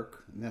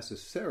work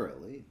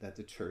necessarily that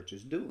the church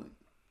is doing.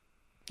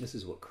 This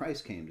is what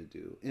Christ came to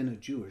do in a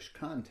Jewish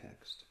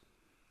context.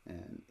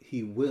 And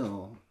he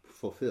will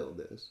fulfill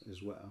this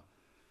as well.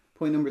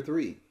 Point number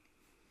 3,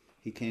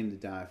 he came to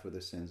die for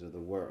the sins of the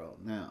world.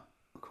 Now,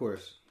 of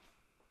course,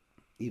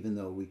 even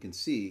though we can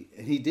see,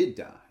 and he did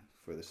die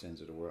for the sins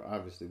of the world,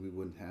 obviously we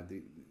wouldn't have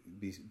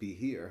be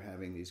here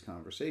having these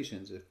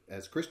conversations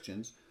as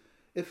Christians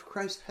if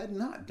Christ had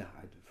not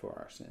died for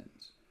our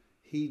sins.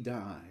 He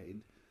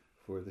died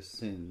for the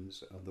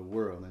sins of the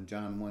world. And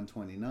John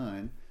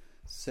 1:29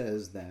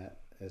 says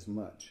that as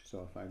much.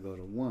 So if I go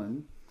to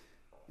 1,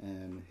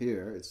 and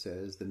here it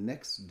says, the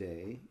next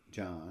day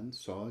John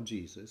saw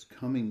Jesus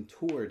coming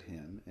toward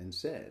him and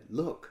said,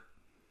 look,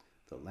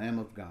 the Lamb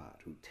of God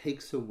who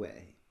takes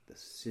away the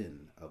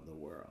sin of the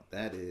world.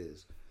 That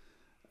is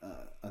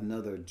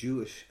another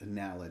Jewish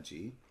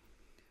analogy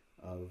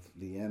of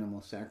the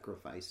animal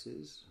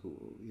sacrifices,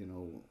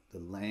 the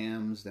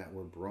lambs that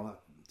were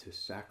brought to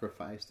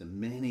sacrifice, the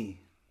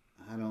many,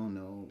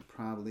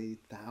 probably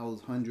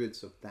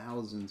hundreds of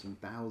thousands and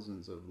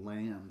thousands of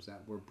lambs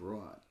that were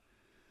brought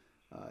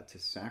to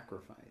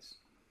sacrifice.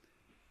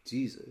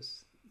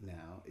 Jesus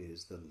now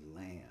is the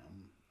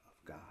Lamb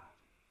of God.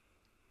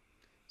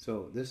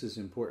 So this is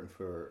important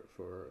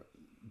for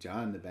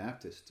John the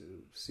Baptist to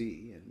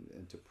see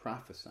and to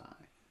prophesy.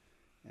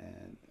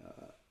 And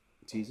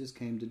Jesus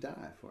came to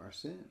die for our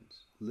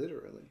sins.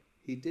 Literally,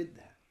 he did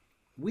that.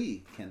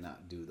 We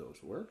cannot do those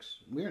works.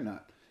 We are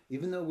not,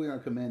 even though we are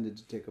commanded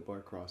to take up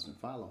our cross and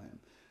follow him,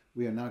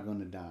 we are not going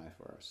to die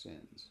for our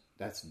sins.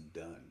 That's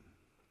done.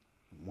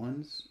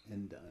 Once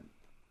and done.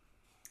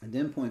 And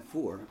then point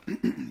 4,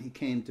 he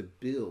came to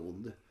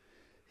build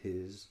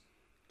his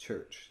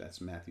church.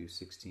 That's Matthew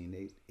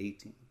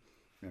 16:18.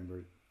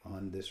 Remember,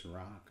 on this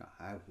rock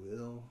I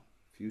will,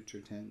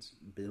 future tense,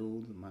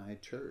 build my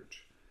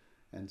church.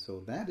 And so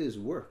that is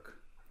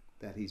work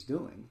that he's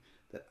doing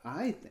that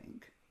I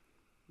think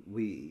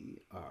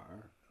we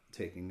are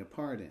taking a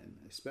part in,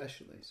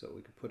 especially. So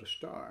we could put a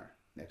star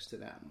next to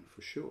that one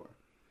for sure.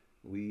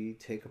 We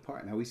take a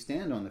part. Now we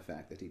stand on the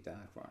fact that he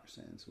died for our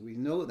sins. We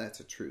know that's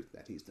a truth,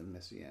 that he's the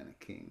Messianic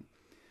King.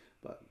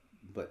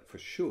 But for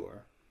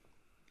sure,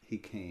 he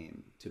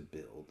came to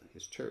build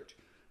his church.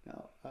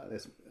 Now,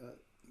 that's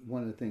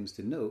one of the things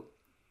to note.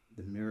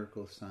 The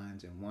miracles,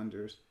 signs, and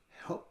wonders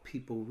help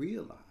people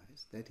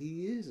realize that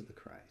he is the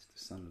Christ, the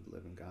Son of the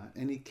living God.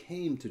 And he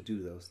came to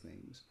do those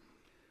things,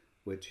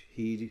 which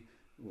he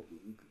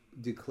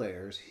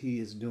declares he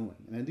is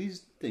doing. And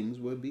these things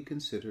would be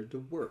considered the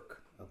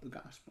work of the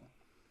gospel.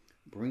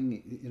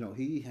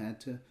 He had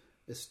to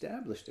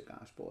establish the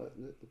gospel.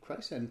 If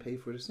Christ hadn't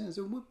paid for the sins,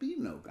 there would be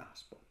no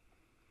gospel.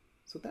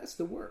 So that's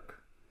the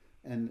work.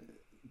 And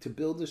to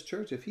build this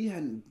church, if he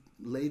hadn't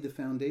laid the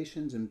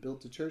foundations and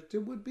built the church,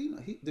 there would be no.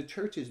 The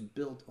church is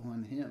built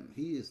on him.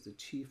 He is the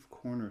chief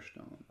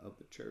cornerstone of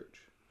the church.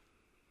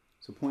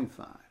 So point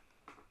 5.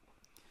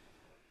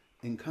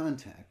 In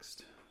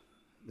context,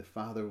 the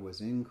Father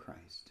was in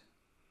Christ,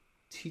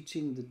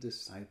 teaching the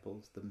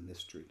disciples the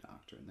mystery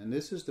doctrine. And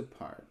this is the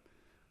part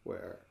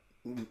where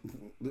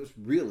this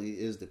really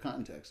is the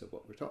context of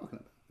what we're talking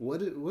about.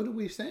 What are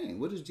we saying?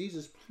 What is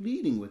Jesus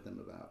pleading with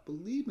them about?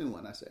 Believe me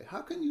when I say,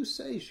 how can you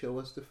say, show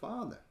us the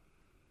Father?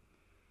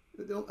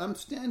 I'm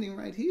standing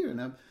right here, and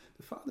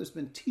the Father's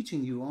been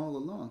teaching you all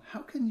along. How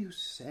can you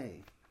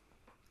say,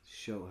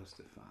 show us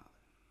the Father?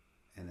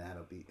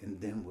 And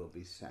then we'll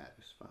be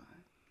satisfied.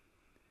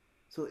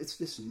 So it's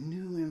this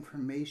new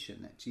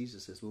information that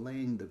Jesus is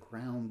laying the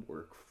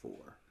groundwork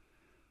for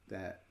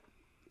that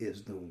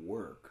is the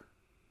work,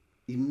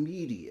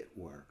 immediate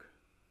work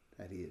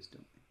that he is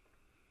doing.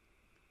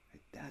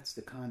 Right? That's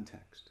the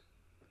context.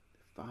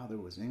 The Father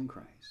was in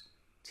Christ,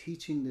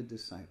 teaching the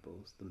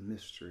disciples the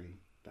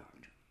mystery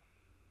doctrine.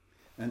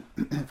 And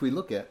if we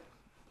look at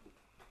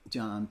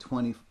John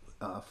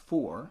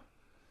 24,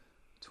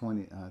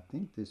 20. I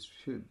think this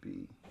should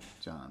be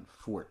John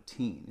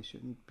 14. It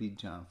shouldn't be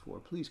John 4.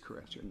 Please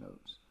correct your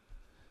notes.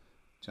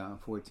 John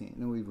 14.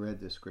 And we've read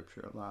this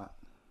scripture a lot.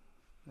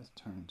 Let's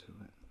turn to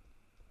it.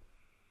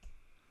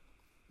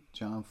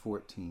 John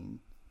 14,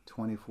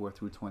 24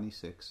 through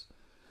 26.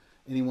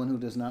 Anyone who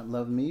does not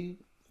love me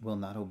will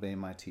not obey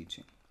my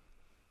teaching.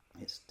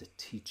 It's the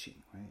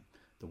teaching, right?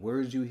 The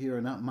words you hear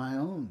are not my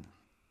own.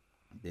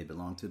 They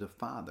belong to the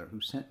Father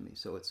who sent me.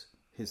 So it's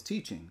his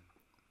teaching,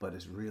 but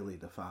it's really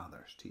the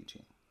Father's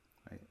teaching,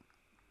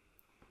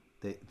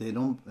 right? They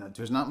don't,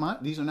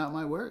 these are not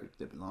my words.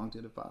 They belong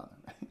to the Father,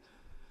 right?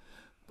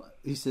 But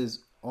he says,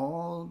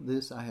 all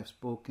this I have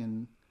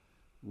spoken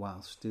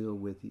while still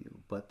with you,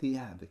 but the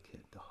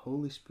Advocate, the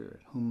Holy Spirit,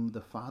 whom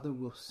the Father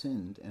will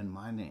send in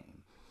my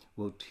name,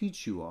 will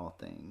teach you all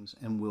things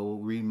and will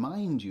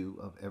remind you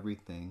of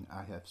everything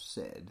I have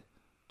said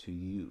to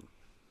you.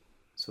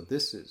 So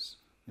this is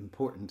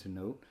important to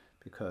note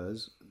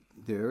because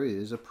there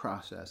is a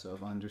process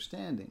of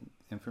understanding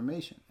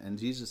information. And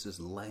Jesus is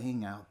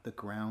laying out the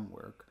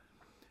groundwork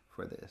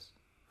for this,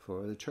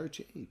 for the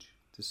church age.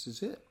 This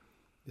is it.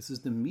 This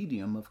is the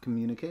medium of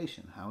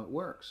communication, how it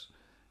works.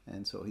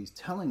 And so he's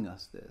telling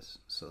us this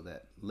so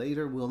that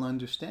later we'll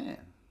understand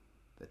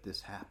that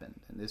this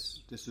happened and this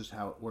is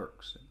how it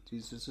works.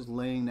 Jesus is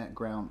laying that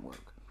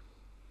groundwork.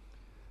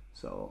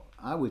 So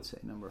I would say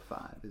number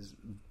 5 is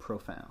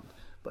profound,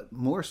 but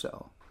more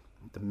so,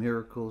 the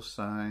miracles,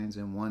 signs,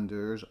 and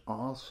wonders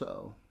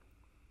also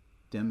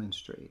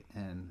demonstrate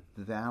and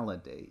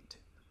validate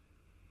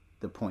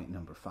the point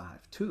number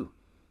 5 too,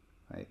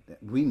 right?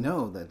 That we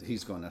know that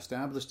he's going to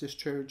establish this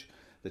church.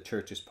 The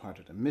church is part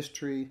of the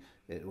mystery.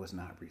 It was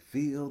not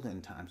revealed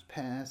in times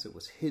past. It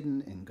was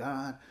hidden in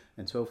God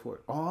and so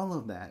forth. All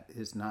of that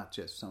is not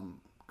just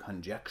some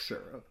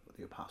conjecture of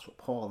the Apostle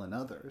Paul and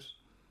others.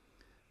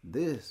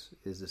 This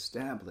is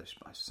established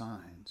by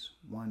signs,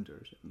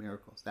 wonders, and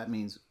miracles. That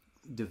means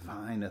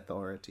divine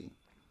authority.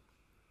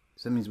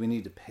 So that means we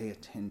need to pay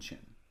attention.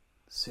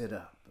 Sit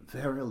up.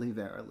 Verily,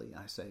 verily,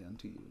 I say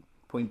unto you.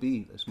 Point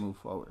B, let's move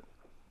forward.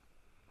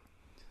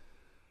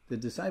 The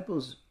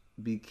disciples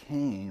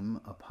became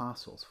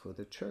apostles for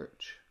the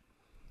church.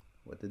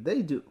 What did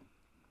they do?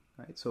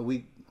 Right? So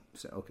we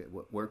say, okay,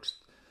 what works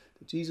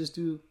did Jesus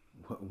do?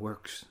 What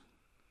works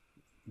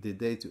did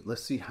they do?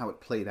 Let's see how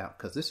it played out,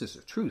 because this is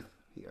the truth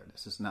here.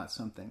 This is not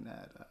something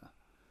that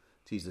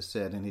Jesus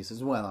said, and he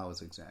says, well, I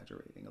was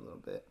exaggerating a little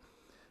bit.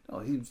 No,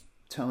 he's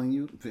telling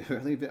you,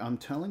 I'm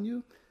telling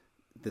you,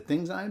 the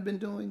things I've been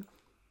doing,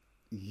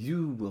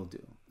 you will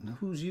do. And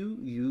who's you?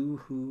 You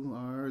who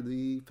are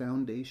the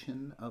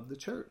foundation of the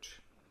church.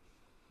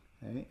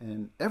 Okay?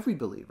 And every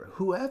believer,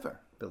 whoever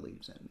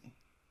believes in me,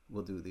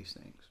 will do these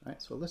things.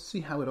 Right? So let's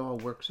see how it all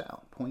works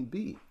out. Point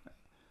B. Right?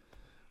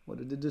 What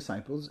did the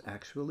disciples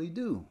actually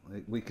do?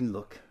 We can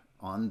look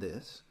on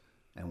this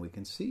and we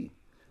can see.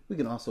 We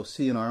can also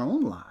see in our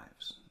own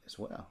lives as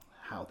well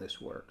how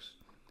this works.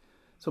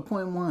 So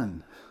point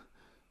 1,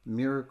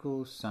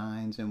 miracles,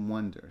 signs, and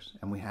wonders.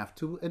 And we have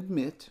to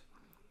admit,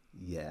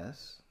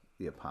 yes,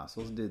 the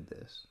apostles did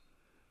this.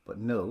 But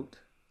note,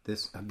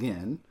 this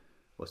again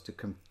was to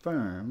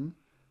confirm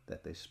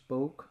that they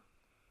spoke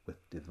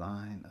with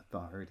divine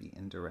authority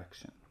and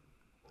direction.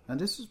 Now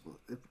this is,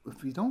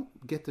 if you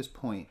don't get this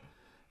point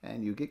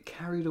and you get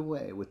carried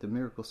away with the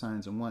miracle,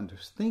 signs, and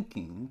wonders,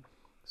 thinking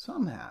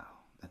somehow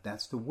that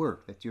that's the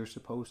work that you're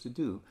supposed to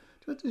do,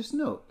 just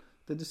note,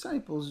 the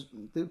disciples,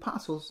 the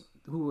apostles,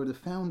 who were the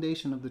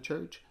foundation of the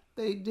church,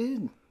 they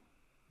did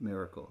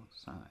miracle,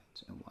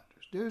 signs, and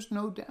wonders. There's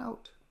no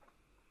doubt.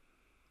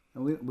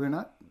 And we're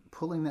not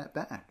pulling that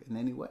back in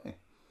any way.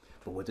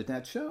 But what did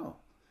that show?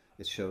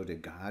 It showed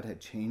that God had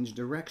changed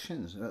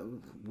directions.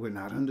 We're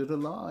not under the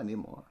law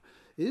anymore.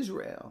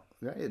 Israel,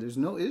 right? There's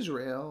no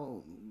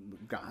Israel.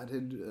 God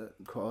had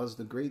caused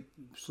the great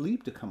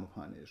sleep to come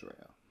upon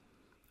Israel.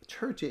 The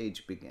church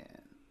age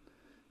began.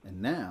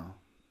 And now,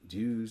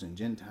 Jews and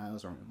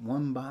Gentiles are in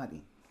one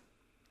body.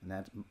 And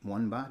that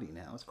one body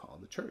now is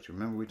called the church.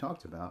 Remember we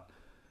talked about,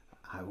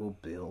 I will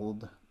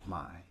build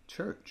my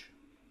church.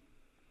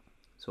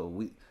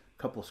 So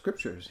a couple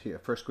scriptures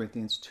here. 1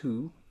 Corinthians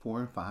 2, 4,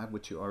 and 5,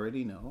 which you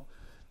already know.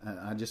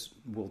 I just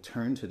will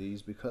turn to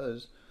these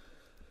because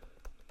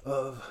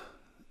of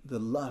the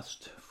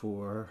lust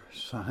for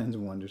signs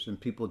and wonders and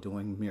people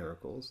doing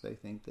miracles. They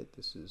think that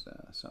this is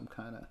some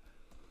kind of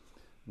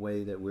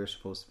way that we're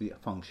supposed to be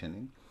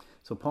functioning.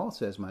 So Paul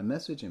says, my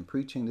message and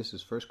preaching, this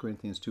is 1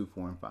 Corinthians 2,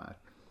 4, and 5.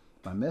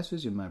 My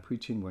message and my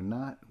preaching were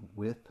not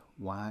with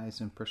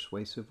wise and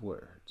persuasive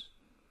words,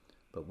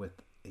 but with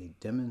a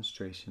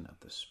demonstration of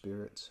the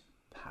Spirit's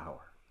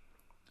power.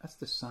 That's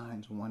the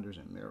signs, wonders,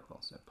 and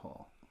miracles that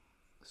Paul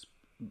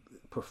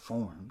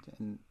performed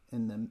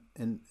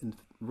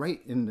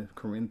right in the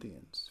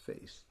Corinthians'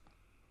 face,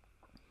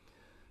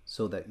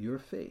 so that your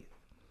faith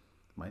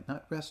might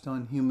not rest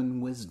on human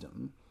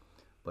wisdom,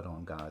 but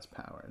on God's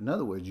power. In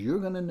other words, you're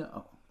going to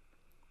know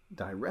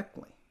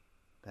directly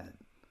that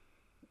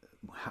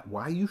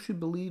why you should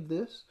believe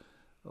this,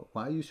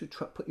 why you should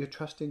put your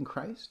trust in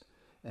Christ,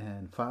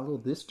 and follow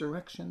this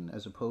direction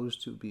as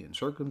opposed to being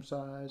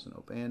circumcised and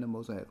obeying the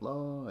Mosaic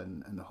law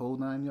and the whole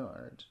 9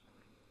 yards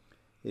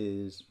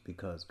is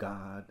because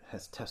God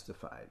has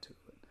testified to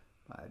it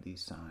by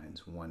these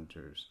signs,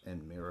 wonders,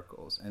 and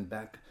miracles. And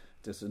back,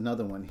 just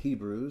another one,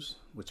 Hebrews,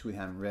 which we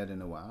haven't read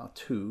in a while,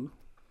 2,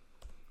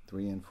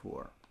 3, and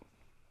 4.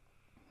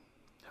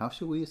 How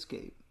shall we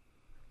escape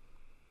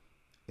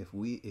if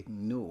we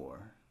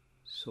ignore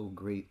so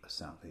great a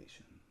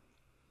salvation?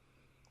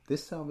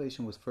 This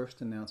salvation was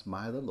first announced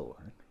by the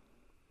Lord,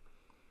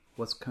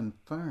 was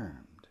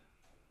confirmed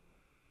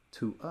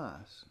to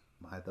us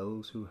by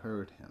those who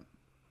heard him.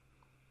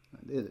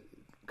 It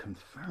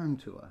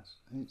confirmed to us.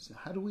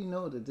 How do we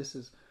know that this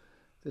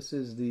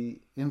is the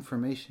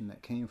information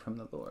that came from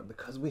the Lord?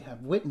 Because we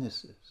have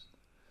witnesses.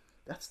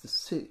 That's the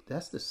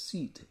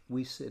seat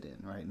we sit in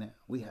right now.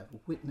 We have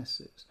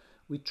witnesses.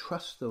 We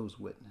trust those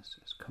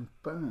witnesses,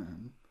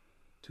 confirmed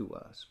to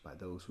us by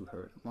those who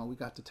heard them. Well, we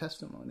got the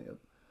testimony of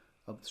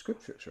the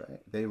scriptures,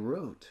 right? They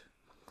wrote.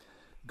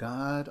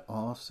 God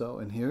also,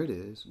 and here it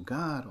is,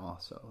 God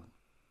also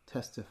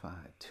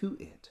testified to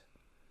it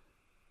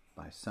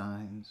by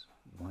signs,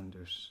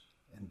 wonders,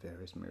 and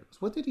various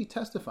miracles. What did he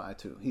testify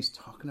to? He's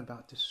talking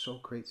about this so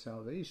great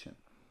salvation.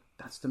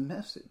 That's the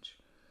message,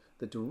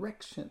 the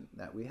direction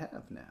that we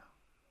have now.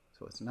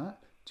 So it's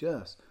not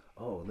just,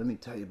 oh, let me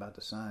tell you about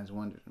the signs,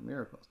 wonders, and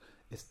miracles.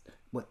 It's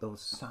what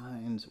those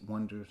signs,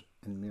 wonders,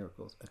 and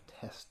miracles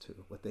attest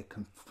to, what they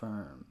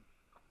confirm.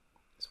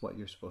 It's what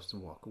you're supposed to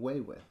walk away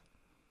with.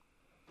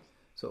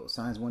 So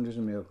signs, wonders,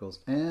 and miracles,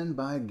 and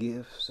by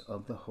gifts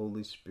of the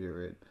Holy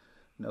Spirit,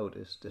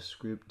 notice,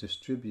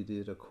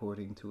 distributed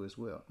according to his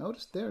will.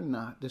 Notice they're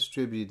not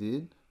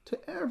distributed to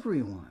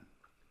everyone.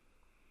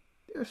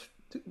 They're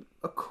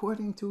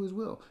according to his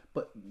will.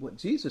 But what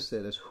Jesus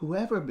said is,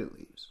 whoever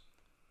believes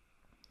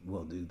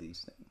will do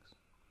these things.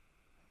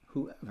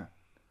 Whoever.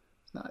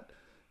 It's not,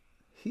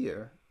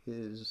 here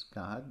is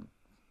God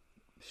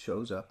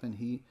shows up and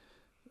he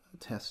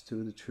attests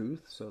to the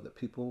truth so that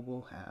people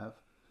will have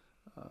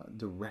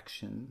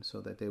direction,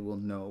 so that they will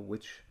know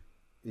which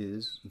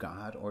is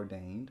God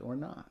ordained or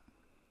not,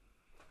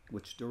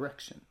 which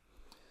direction.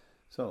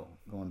 So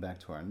going back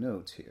to our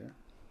notes here,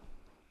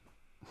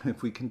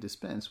 if we can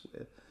dispense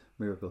with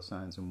miracle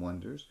signs and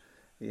wonders,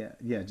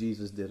 yeah,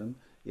 Jesus did them.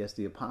 Yes,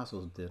 the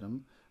apostles did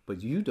them,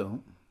 but you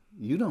don't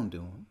do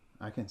them.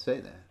 I can say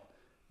that.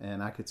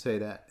 And I could say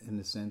that in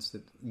the sense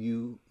that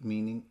you,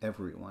 meaning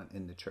everyone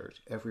in the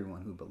church,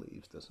 everyone who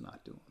believes, does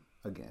not do them.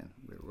 Again,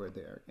 we're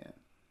there again.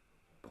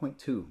 Point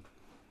 2.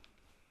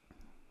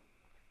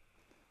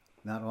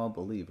 Not all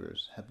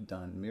believers have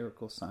done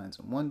miracle signs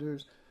and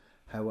wonders.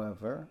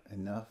 However,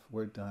 enough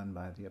were done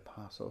by the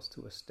apostles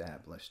to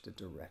establish the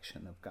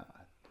direction of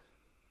God.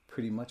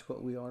 Pretty much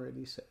what we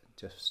already said,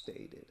 just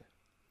stated.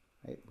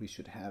 Right? We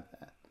should have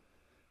that.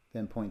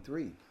 Then point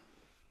 3.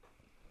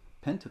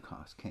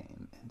 Pentecost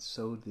came, and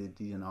so did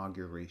the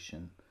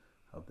inauguration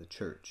of the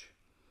church.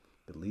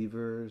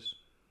 Believers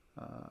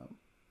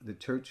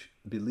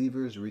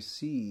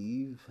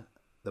receive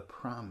the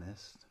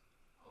promised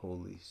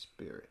Holy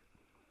Spirit.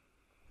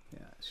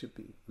 Yeah, it should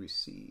be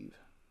receive.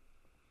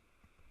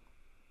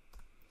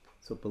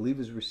 So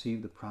believers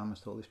receive the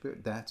promised Holy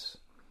Spirit.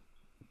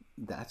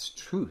 That's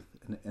truth.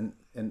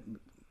 And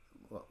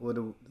what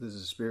is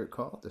the Spirit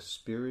called? The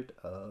Spirit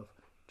of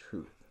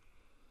truth.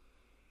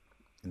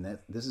 And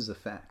that this is a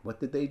fact. What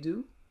did they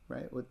do?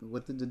 Right?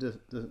 What did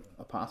the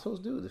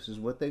apostles do? This is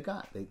what they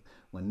got.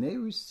 When they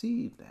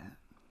received that,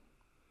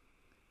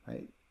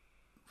 right?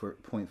 For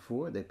point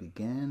 4, they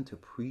began to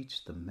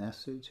preach the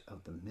message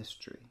of the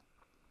mystery.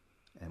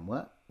 And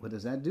what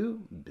does that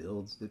do?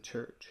 Builds the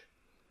church.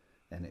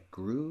 And it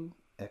grew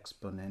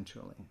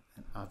exponentially.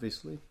 And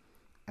obviously,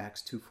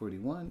 Acts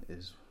 2:41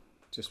 is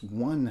just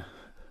one.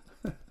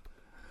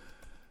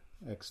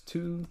 Acts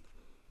 2,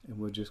 and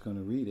we're just going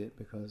to read it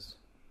because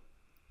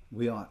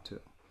we ought to.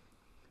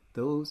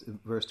 Those,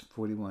 verse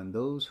 41,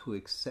 those who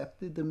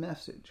accepted the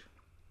message.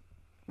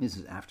 This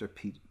is after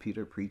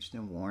Peter preached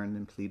and warned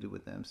and pleaded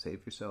with them,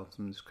 save yourselves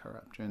from this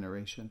corrupt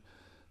generation.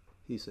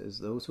 He says,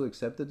 those who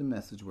accepted the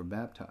message were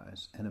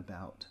baptized, and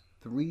about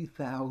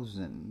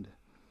 3,000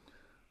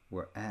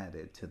 were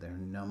added to their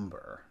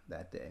number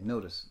that day.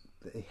 Notice,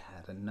 they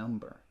had a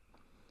number.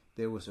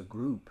 There was a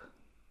group,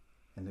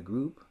 and the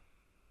group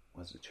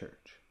was the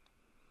church.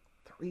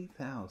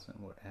 3,000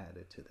 were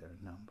added to their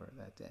number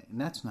that day. And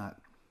that's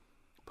not,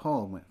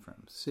 Paul went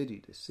from city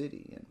to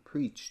city and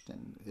preached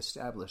and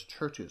established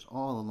churches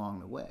all along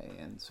the way.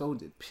 And so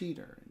did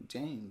Peter and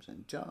James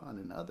and John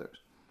and others.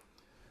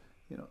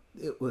 You know,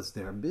 it was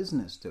their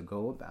business to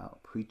go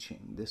about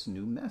preaching this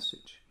new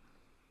message.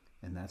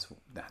 And that's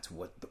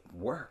what the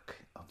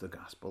work of the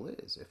gospel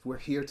is. If we're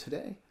here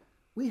today,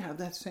 we have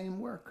that same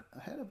work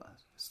ahead of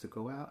us. It's to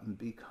go out and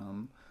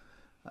become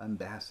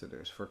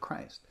ambassadors for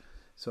Christ.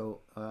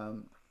 So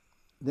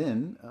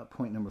then,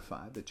 point number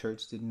 5, the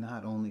church did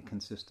not only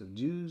consist of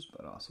Jews,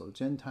 but also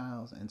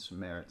Gentiles and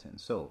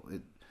Samaritans. So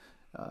it,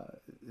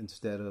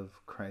 instead of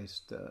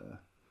Christ,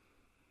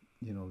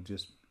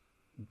 just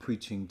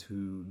preaching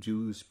to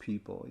Jewish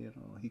people.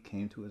 He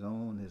came to his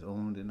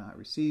own did not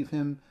receive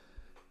him.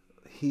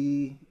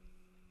 He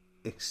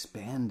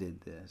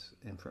expanded this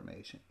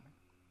information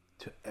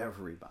to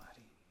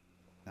everybody,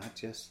 not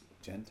just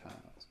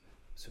Gentiles,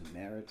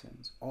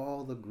 Samaritans,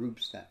 all the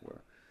groups that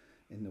were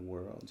in the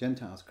world.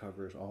 Gentiles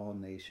covers all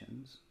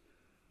nations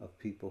of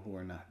people who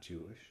are not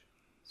Jewish.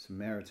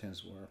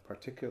 Samaritans were a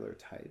particular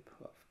type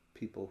of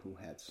people who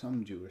had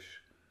some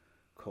Jewish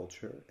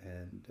culture,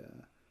 and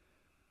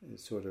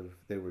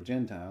they were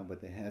Gentile,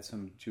 but they had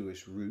some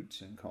Jewish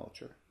roots and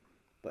culture,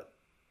 but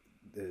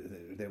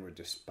they were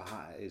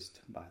despised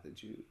by the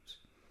Jews.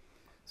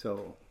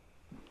 So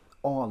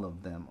all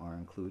of them are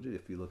included.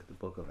 If you look at the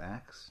book of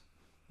Acts,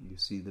 you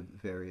see the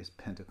various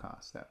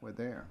Pentecosts that were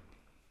there.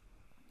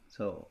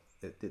 So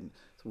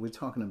we're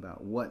talking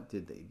about what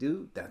did they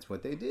do? That's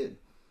what they did.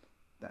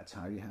 That's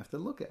how you have to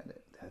look at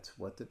it. That's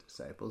what the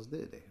disciples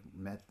did. They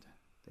met,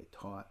 they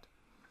taught,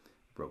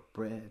 broke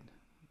bread.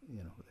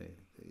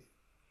 They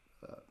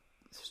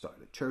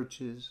started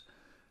churches.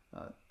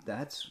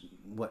 That's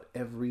what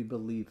every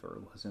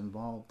believer was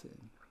involved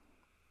in.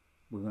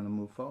 We're going to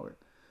move forward.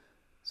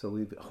 So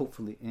we've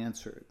hopefully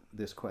answered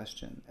this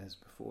question as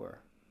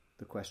before.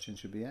 The question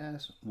should be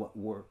asked, what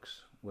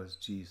works was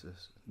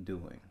Jesus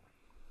doing?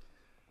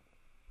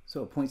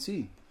 So point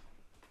C,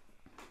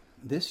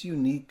 this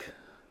unique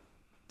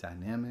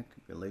dynamic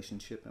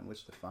relationship in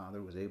which the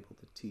Father was able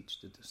to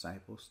teach the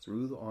disciples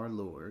through our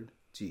Lord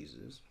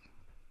Jesus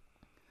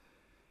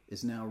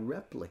is now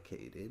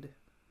replicated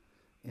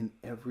in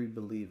every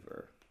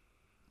believer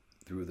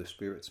through the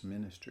Spirit's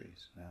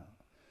ministries. Now,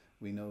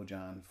 we know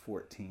John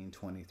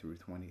 14:20 through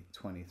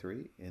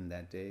 23. In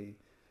that day,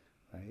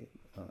 right?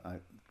 I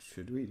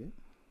should read it.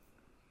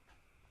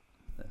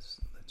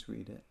 Let's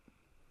read it.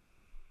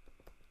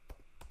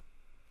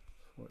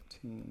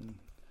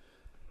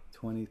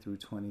 14:20 through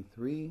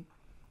 23.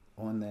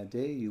 On that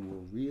day you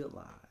will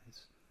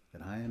realize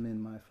that I am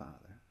in my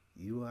Father,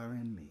 you are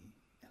in me,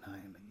 and I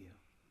am in you.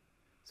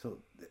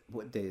 So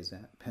what day is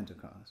that?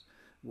 Pentecost.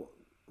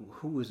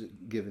 Who was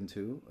it given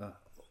to?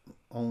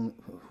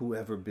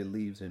 Whoever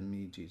believes in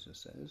me, Jesus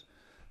says,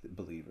 the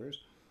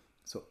believers.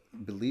 So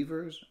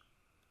believers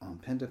on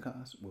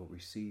Pentecost will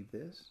receive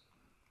this,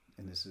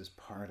 and this is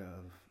part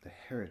of the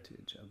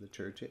heritage of the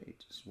church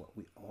age. It's what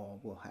we all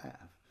will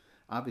have.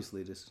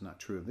 Obviously, this is not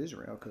true of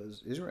Israel,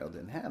 because Israel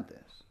didn't have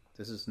this.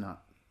 This is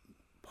not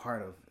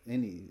part of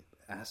any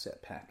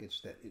asset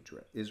package that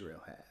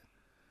Israel had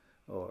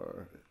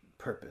or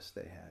purpose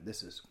they had.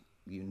 This is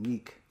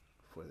unique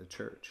for the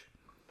church.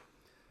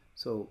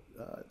 So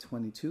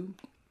 22,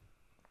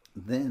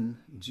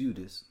 then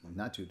Judas,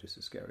 not Judas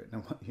Iscariot.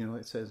 Now,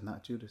 it says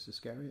not Judas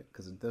Iscariot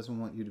because it doesn't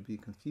want you to be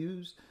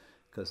confused,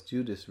 because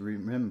Judas,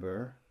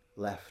 remember,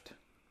 left.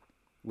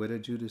 Where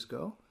did Judas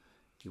go?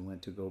 He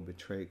went to go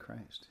betray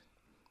Christ.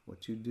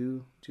 What you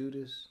do,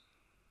 Judas,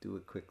 do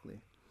it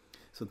quickly.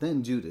 So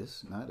then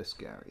Judas, not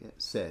Iscariot,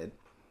 said,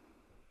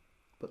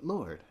 but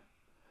Lord,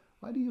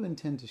 why do you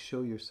intend to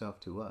show yourself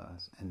to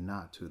us and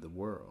not to the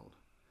world?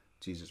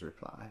 Jesus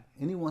replied,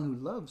 anyone who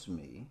loves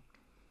me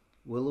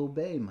will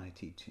obey my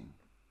teaching.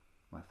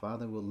 My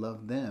Father will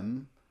love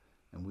them,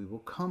 and we will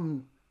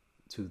come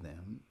to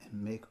them and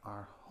make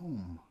our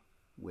home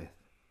with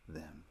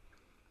them.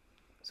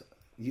 So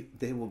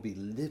they will be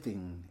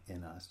living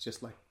in us,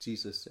 just like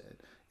Jesus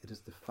said, it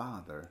is the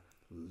Father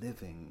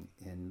living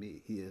in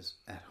me. He is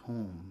at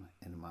home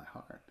in my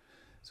heart.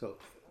 So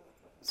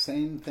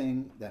same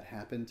thing that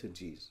happened to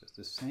Jesus,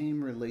 the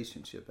same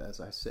relationship,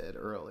 as I said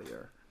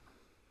earlier,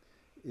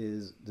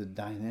 is the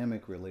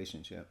dynamic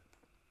relationship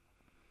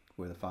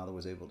where the Father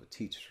was able to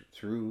teach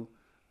through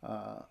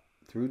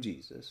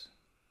Jesus,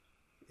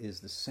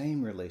 is the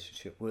same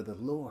relationship where the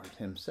Lord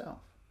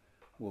himself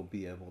will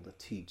be able to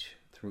teach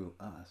through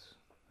us,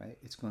 right?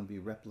 It's going to be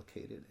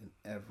replicated in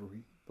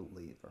every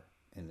believer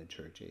in the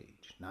church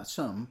age. Not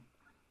some,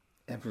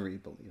 every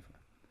believer.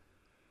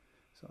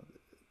 So,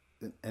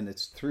 and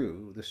it's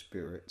through the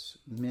Spirit's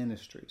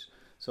ministries.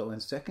 So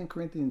in 2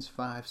 Corinthians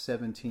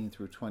 5:17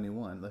 through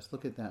 21, let's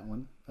look at that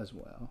one as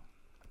well.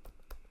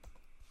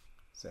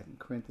 2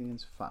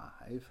 Corinthians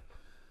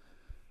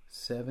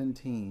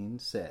 5:17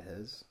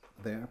 says,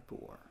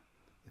 therefore,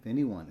 if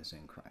anyone is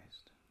in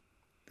Christ,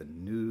 the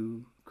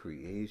new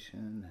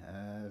creation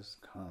has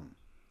come.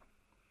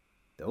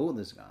 The old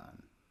is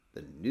gone,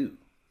 the new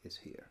is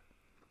here.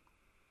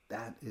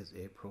 That is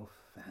a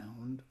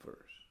profound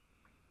verse.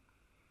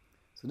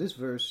 So this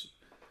verse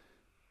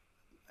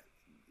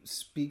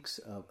speaks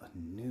of a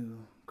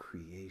new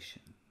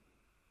creation.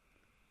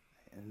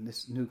 And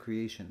this new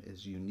creation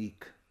is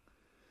unique.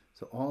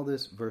 So all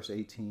this, verse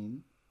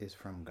 18, is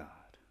from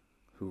God,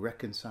 who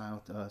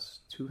reconciled us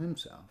to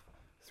himself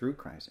through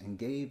Christ and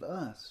gave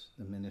us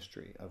the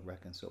ministry of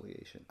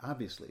reconciliation.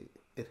 Obviously,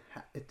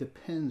 it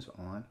depends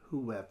on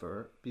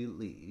whoever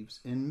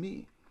believes in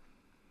me.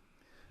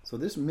 So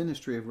this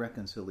ministry of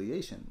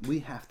reconciliation, we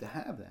have to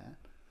have that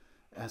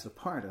as a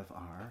part of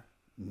our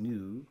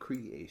new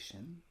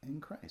creation in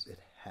Christ. It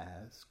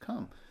has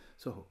come.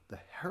 So the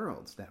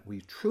heralds that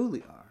we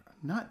truly are,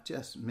 not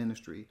just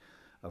ministry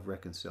of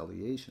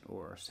reconciliation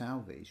or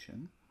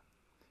salvation,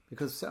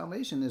 because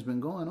salvation has been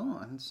going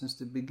on since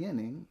the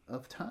beginning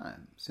of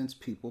time, since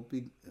people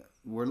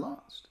were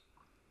lost.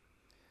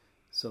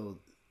 So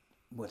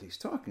what he's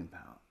talking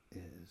about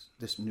is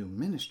this new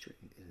ministry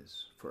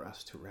is for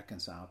us to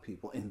reconcile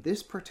people in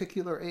this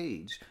particular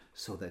age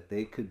so that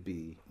they could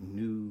be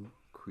new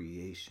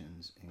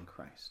creations in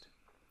Christ.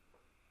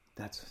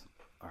 That's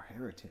our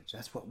heritage.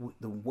 That's what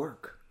the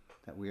work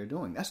that we are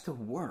doing. That's the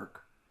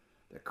work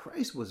that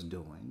Christ was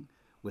doing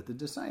with the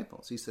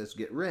disciples. He says,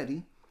 get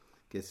ready,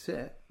 get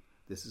set.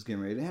 This is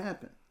getting ready to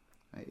happen.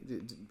 Right?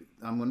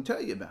 I'm going to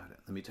tell you about it.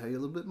 Let me tell you a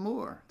little bit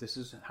more. This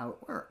is how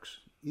it works.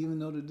 Even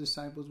though the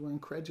disciples were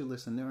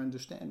incredulous in their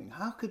understanding.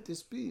 How could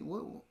this be?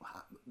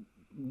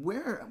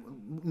 Where?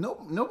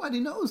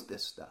 Nobody knows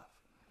this stuff.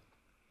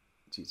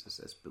 Jesus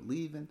says,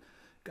 believe in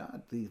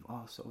God, believe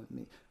also in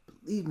me.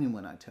 Believe me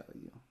when I tell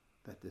you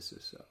that this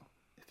is so.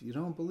 If you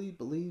don't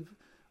believe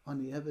on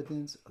the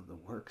evidence of the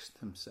works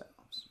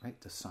themselves, right?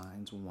 The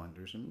signs,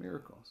 wonders, and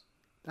miracles.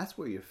 That's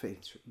where your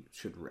faith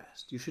should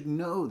rest. You should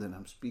know that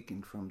I'm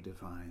speaking from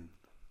divine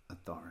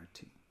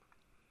authority.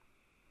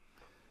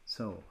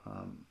 So,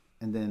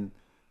 and then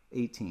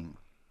 18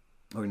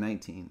 or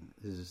 19,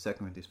 this is 2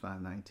 Corinthians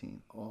 5:19,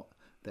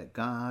 that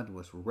God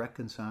was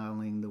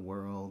reconciling the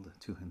world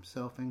to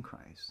himself in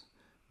Christ,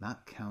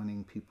 not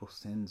counting people's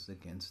sins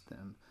against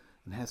them,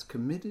 and has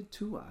committed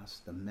to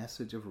us the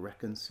message of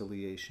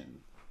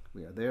reconciliation.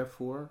 We are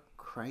therefore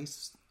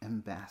Christ's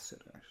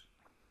ambassadors.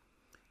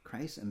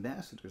 Christ's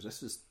ambassadors,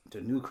 this is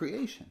the new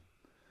creation.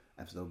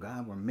 As though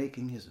God were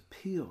making his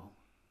appeal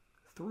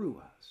through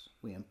us,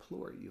 we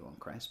implore you on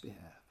Christ's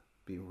behalf,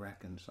 be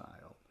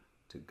reconciled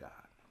to God.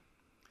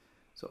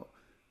 So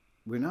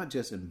we're not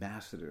just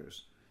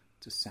ambassadors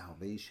to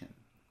salvation.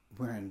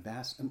 We're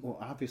well,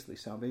 obviously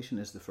salvation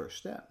is the first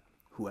step.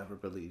 Whoever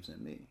believes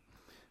in me,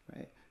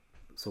 right?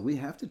 So we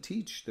have to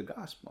teach the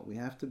gospel. We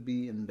have to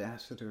be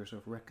ambassadors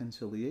of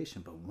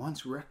reconciliation. But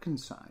once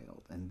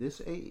reconciled in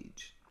this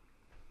age,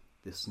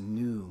 this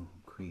new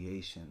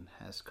creation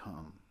has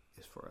come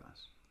is for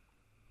us.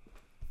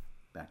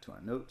 Back to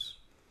our notes.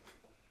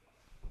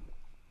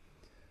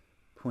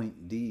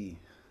 Point D,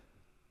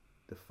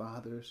 the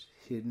Father's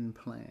hidden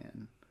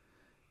plan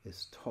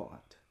is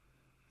taught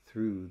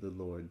through the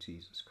Lord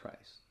Jesus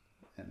Christ.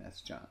 And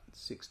that's John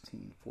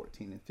 16,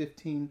 14, and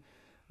 15.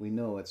 We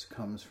know it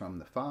comes from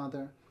the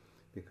Father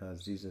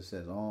because Jesus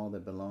says, all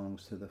that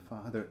belongs to the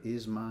Father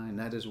is mine.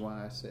 That is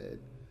why I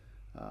said,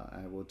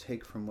 I will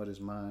take from what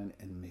is mine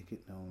and make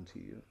it known to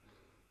you.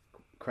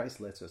 Christ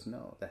lets us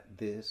know that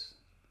this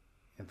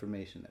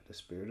information that the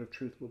Spirit of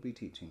truth will be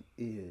teaching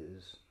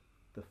is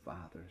the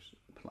Father's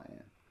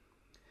plan.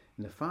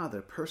 And the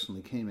Father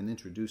personally came and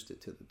introduced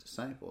it to the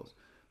disciples.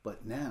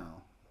 But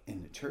now,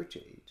 in the church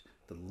age,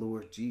 the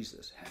Lord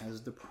Jesus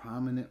has the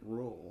prominent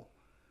role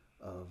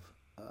of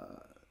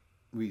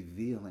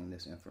revealing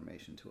this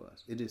information to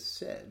us. It is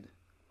said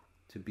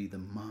to be the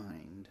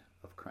mind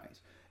of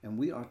Christ. And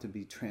we are to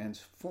be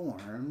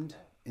transformed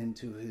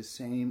into his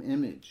same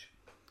image,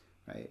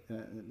 right?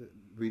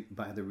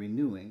 By the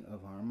renewing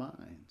of our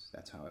minds.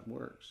 That's how it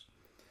works.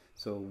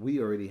 So we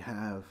already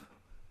have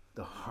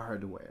the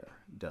hardware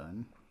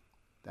done.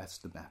 That's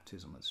the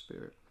baptism of the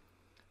Spirit.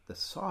 The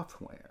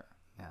software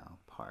now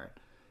part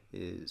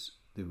is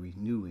the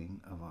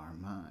renewing of our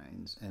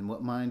minds. And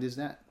what mind is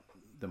that?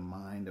 The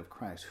mind of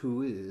Christ,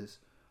 who is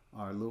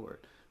our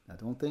Lord. Now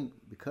don't think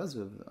because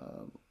of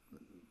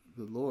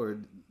the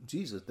Lord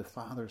Jesus, the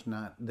Father's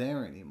not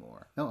there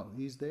anymore. No,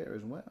 he's there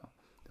as well.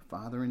 The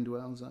Father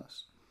indwells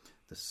us,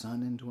 the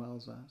Son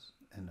indwells us,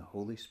 and the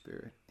Holy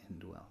Spirit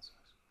indwells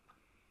us.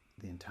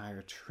 The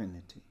entire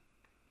Trinity.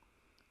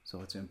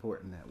 So it's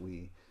important that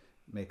we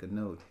make a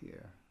note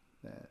here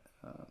that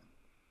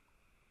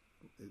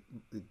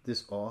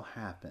this all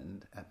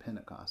happened at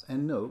Pentecost.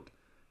 And note,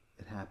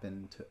 it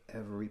happened to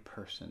every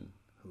person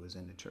who was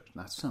in the church.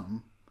 Not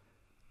some,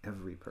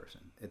 every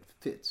person. It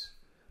fits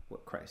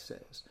what Christ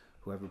says.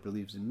 Whoever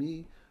believes in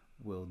me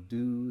will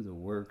do the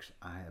works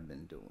I have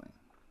been doing.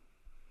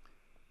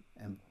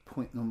 And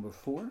point number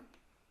 4,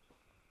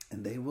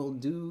 and they will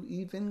do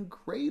even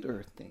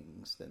greater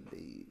things than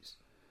these,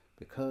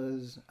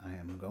 because I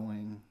am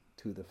going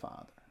to the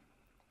Father.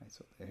 Right,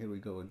 so here we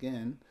go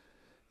again.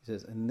 He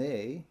says, and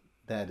they,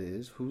 that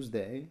is, who's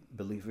they?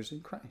 Believers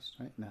in Christ,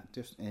 right? Not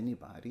just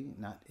anybody,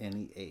 not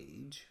any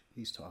age.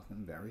 He's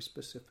talking very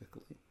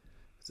specifically.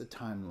 It's a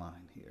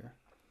timeline here.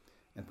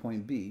 And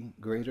point B,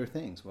 greater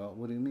things. Well,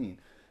 what do you mean?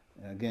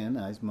 Again,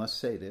 I must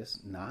say this,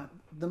 not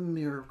the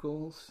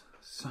miracles,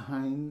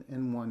 sign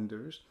and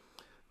wonders,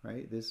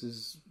 right? This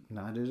is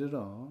not it at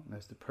all.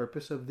 As the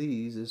purpose of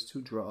these is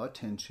to draw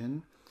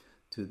attention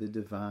to the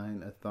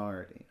divine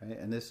authority, right?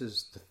 And this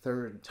is the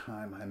third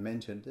time I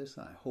mentioned this.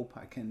 I hope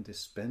I can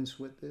dispense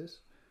with this,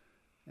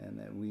 and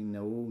that we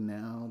know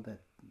now that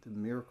the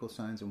miracle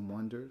signs and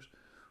wonders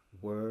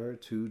were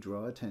to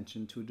draw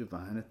attention to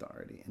divine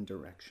authority and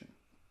direction.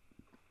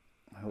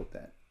 I hope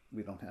that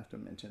we don't have to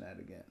mention that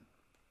again.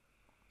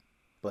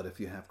 But if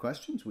you have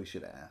questions, we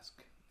should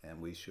ask,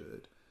 and we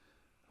should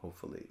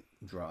hopefully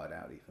draw it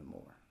out even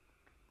more.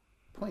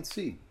 Point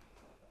C.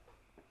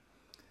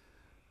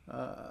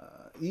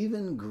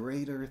 Even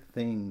greater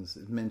things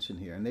mentioned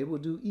here, and they will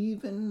do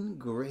even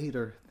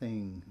greater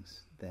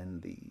things than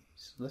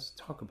these. Let's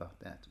talk about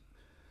that.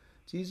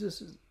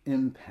 Jesus'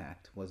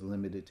 impact was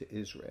limited to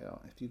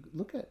Israel. If you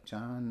look at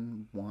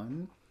John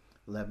 1,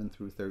 11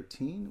 through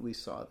 13, we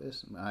saw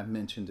this. I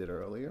mentioned it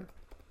earlier.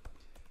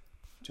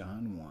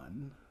 John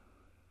 1,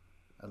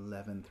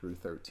 11 through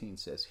 13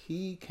 says,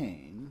 He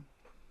came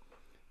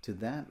to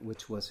that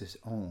which was his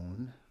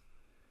own,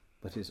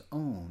 but his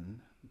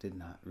own did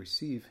not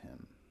receive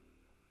him.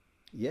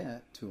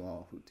 Yet to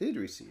all who did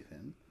receive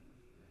him,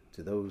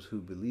 to those who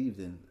believed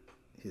in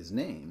his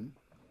name,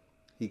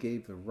 he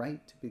gave the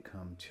right to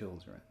become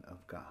children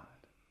of God.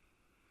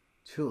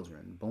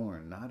 Children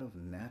born not of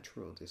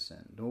natural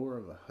descent, nor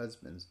of a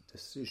husband's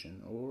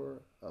decision,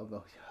 or of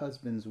a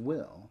husband's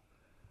will,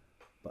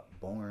 but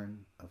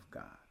born of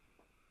God.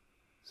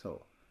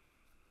 So,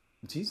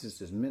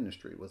 Jesus'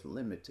 ministry was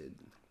limited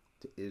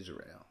to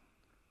Israel.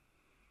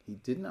 He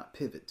did not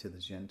pivot to the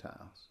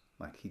Gentiles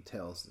like he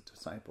tells the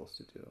disciples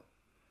to do.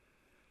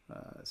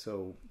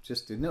 So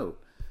just to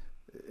note,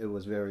 it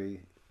was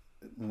very,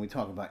 when we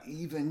talk about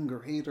even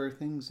greater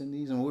things in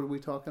these, and what are we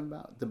talking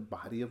about? The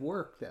body of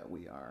work that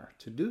we are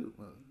to do.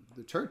 Well,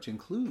 the church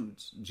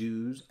includes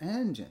Jews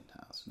and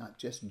Gentiles, not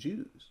just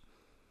Jews.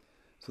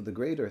 So the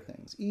greater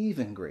things,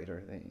 even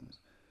greater things,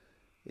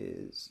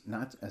 is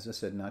not, as I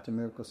said, not the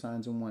miracle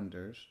signs and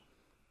wonders,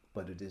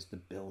 but it is the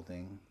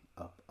building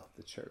up of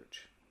the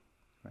church,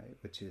 right?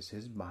 Which is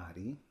his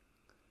body,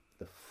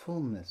 the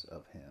fullness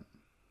of him,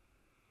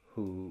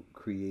 who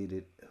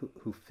created,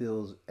 who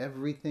fills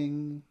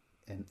everything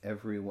in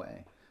every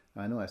way.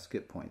 Now, I know I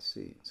skipped point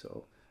C,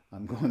 so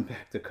I'm going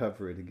back to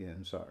cover it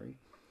again, sorry.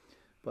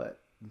 But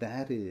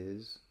that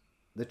is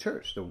the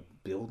church, the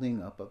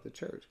building up of the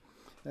church.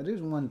 Now, there's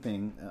one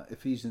thing,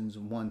 Ephesians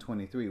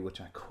 1:23,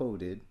 which I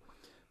quoted,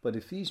 but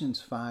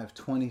Ephesians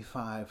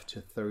 5:25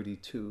 to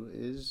 32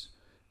 is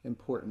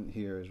important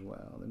here as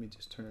well. Let me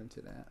just turn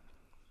to that.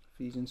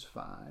 Ephesians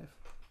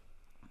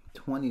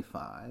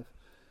 5:25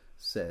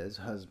 says,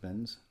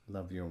 Husbands,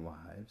 love your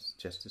wives,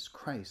 just as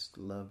Christ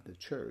loved the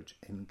church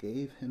and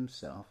gave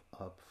himself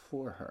up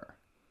for her,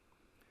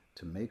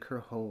 to make her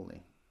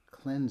holy,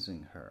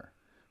 cleansing her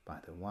by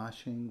the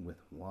washing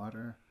with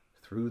water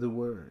through the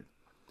word,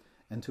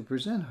 and to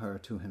present her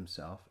to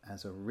himself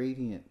as a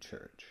radiant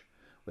church,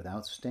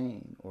 without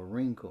stain or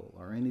wrinkle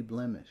or any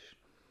blemish,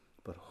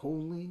 but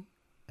holy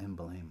and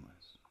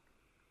blameless.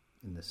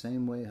 In the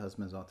same way,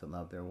 husbands ought to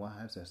love their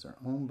wives as their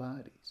own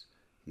bodies.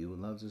 He who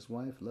loves his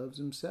wife loves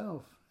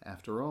himself.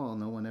 After all,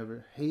 no one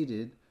ever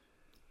hated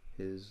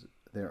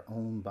their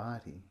own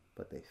body,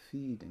 but they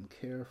feed and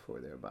care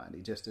for their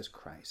body, just as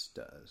Christ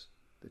does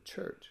the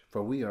church.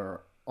 For we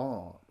are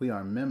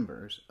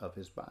members of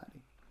his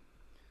body.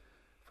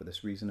 For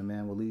this reason, a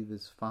man will leave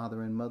his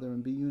father and mother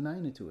and be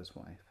united to his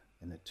wife,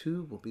 and the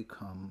two will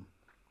become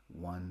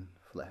one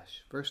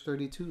flesh. Verse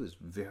 32 is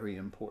very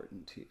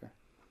important here,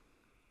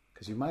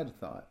 because you might have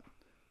thought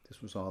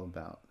this was all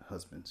about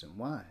husbands and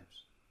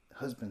wives.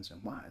 Husbands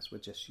and wives were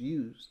just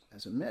used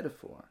as a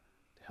metaphor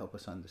to help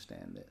us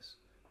understand this.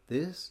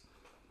 This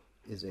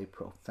is a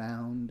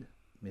profound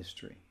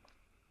mystery.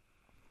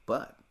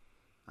 But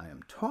I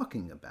am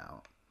talking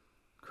about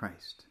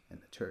Christ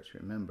and the church.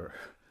 Remember,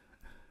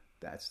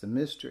 that's the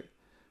mystery,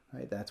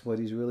 right? That's what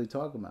he's really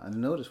talking about. And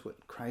notice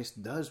what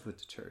Christ does with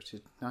the church.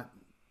 It's not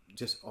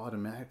just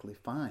automatically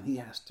fine. He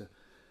has to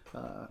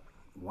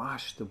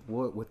wash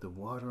with the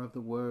water of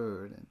the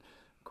word and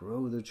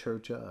grow the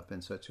church up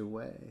in such a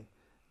way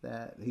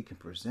that he can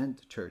present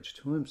the church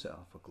to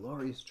himself, a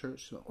glorious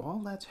church. So all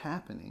that's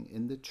happening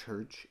in the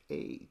church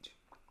age.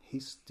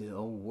 He's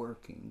still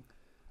working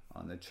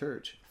on the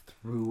church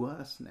through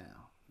us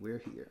now.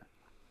 We're here.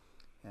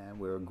 And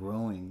we're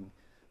growing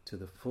to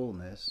the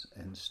fullness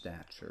and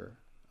stature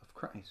of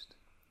Christ.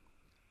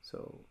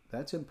 So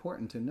that's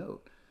important to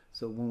note.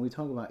 So when we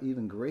talk about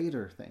even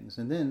greater things,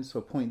 and then,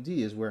 so point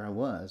D is where I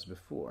was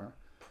before,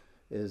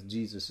 is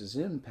Jesus'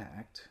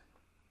 impact,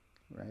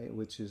 right,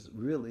 which is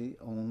really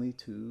only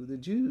to the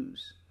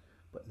Jews.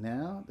 But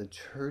now the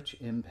church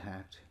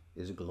impact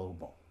is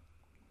global.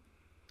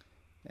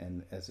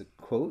 And as a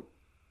quote,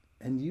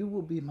 and you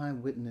will be my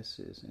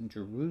witnesses in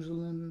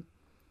Jerusalem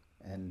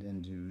and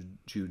in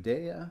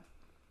Judea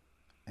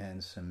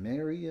and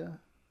Samaria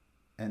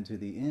and to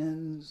the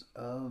ends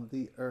of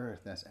the earth.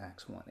 That's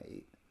Acts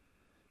 1:8.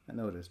 I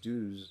notice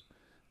Jews,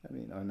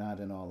 are not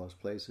in all those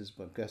places,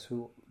 but guess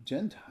who?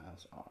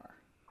 Gentiles are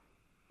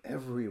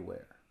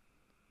everywhere.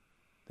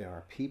 There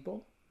are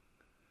people,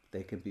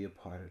 they could be a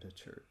part of the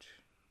church.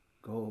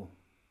 Go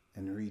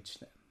and reach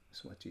them,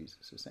 is what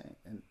Jesus is saying.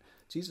 And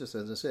Jesus,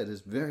 as I said,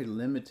 is very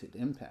limited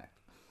impact.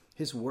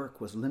 His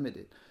work was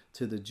limited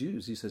to the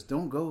Jews. He says,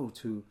 don't go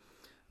to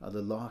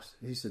the lost.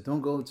 He said,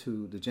 don't go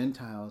to the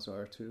Gentiles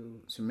or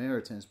to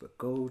Samaritans, but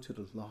go to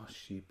the lost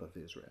sheep of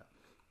Israel.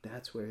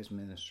 That's where his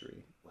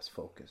ministry was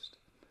focused,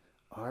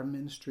 our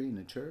ministry in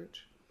the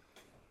church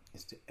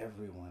is to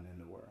everyone in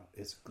the world.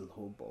 It's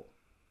global.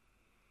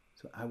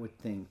 So I would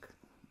think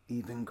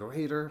even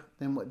greater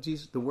than what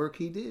Jesus, the work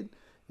he did,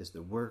 is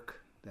the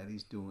work that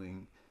he's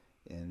doing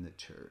in the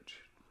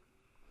church.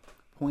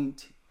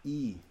 Point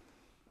E.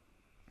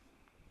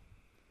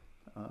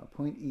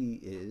 Point E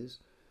is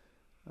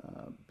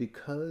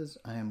because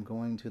I am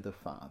going to the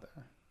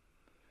Father.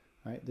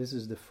 Right? This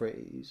is the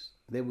phrase.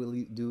 They will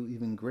do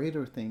even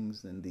greater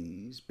things than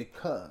these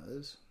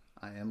because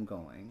I am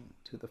going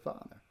to the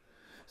Father.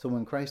 So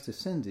when Christ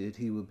ascended,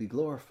 he will be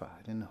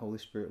glorified and the Holy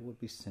Spirit will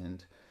be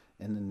sent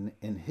in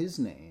his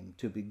name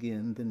to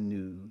begin the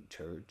new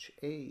church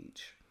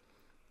age.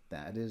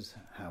 That is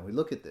how we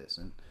look at this.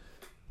 And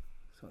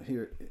so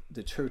here,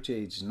 the church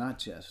age is not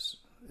just,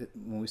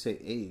 when we say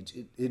age,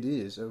 it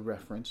is a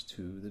reference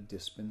to the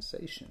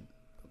dispensation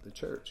of the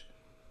church.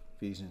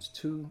 Ephesians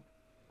 3:2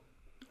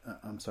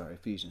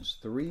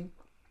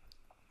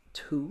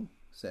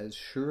 says,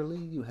 surely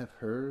you have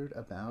heard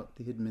about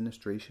the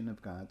administration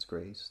of God's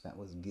grace that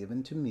was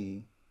given to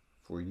me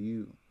for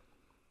you.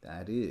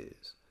 That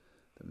is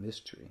the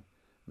mystery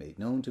made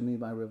known to me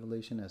by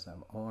revelation, as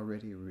I've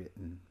already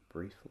written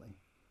briefly.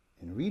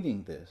 In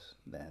reading this,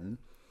 then,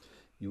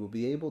 you will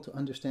be able to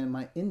understand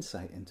my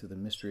insight into the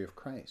mystery of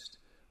Christ,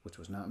 which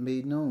was not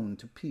made known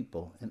to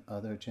people in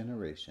other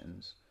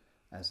generations,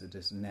 as it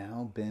has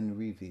now been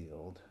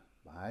revealed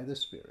by the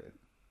Spirit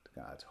to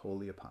God's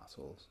holy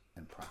apostles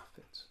and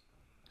prophets.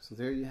 So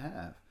there you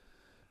have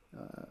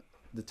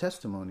the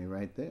testimony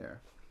right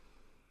there.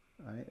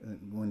 Right?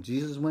 When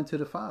Jesus went to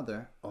the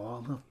Father,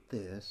 all of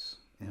this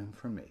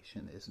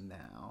information is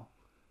now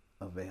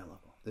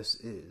available. This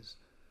is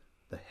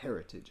the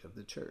heritage of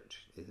the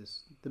church,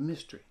 is the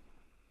mystery.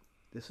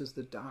 This is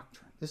the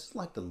doctrine. This is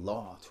like the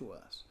law to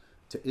us.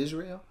 To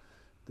Israel,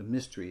 the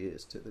mystery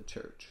is to the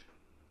church.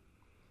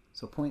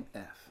 So point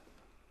F,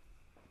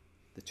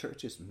 the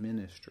church's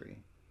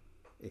ministry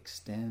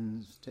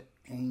extends to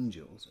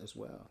angels as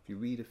well. If you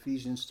read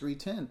Ephesians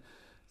 3:10,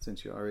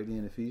 since you're already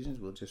in Ephesians,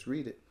 we'll just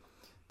read it.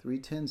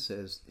 3:10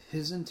 says,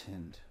 his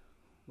intent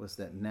was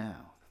that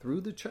now,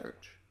 through the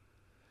church,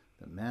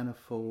 the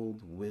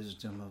manifold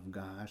wisdom of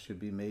God should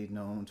be made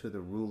known to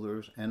the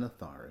rulers and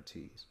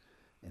authorities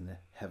in the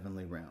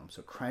heavenly realm.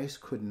 So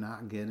Christ could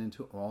not get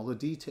into all the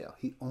detail.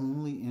 He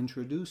only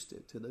introduced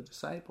it to the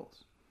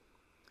disciples.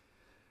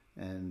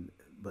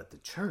 But the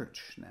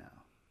church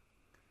now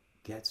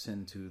gets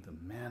into the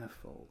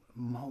manifold,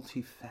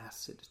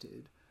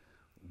 multifaceted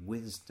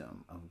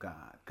wisdom of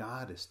God.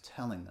 God is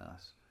telling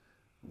us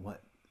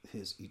what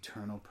his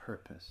eternal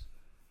purpose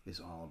is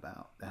all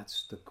about.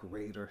 That's the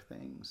greater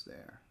things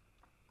there.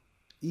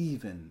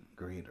 Even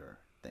greater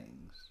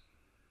things.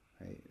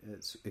 Right?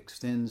 It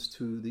extends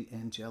to the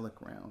angelic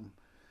realm.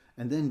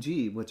 And then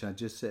G, which I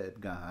just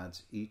said,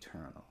 God's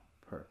eternal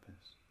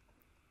purpose,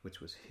 which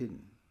was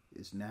hidden,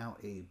 is now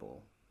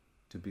able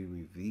to be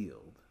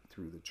revealed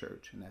through the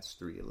church. And that's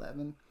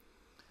 3:11,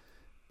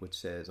 which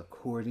says,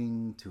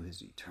 according to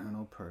his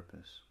eternal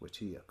purpose, which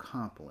he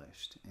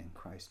accomplished in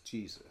Christ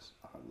Jesus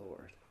our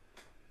Lord.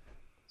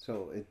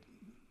 So it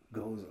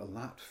goes a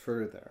lot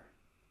further.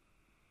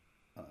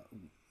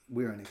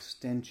 We're an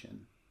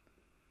extension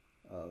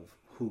of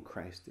who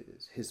Christ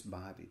is, his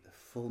body, the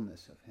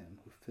fullness of him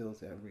who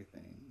fills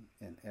everything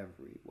in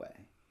every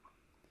way.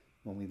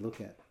 When we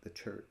look at the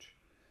church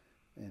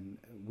and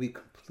we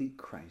complete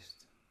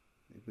Christ,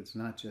 it's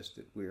not just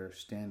that we're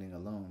standing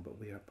alone, but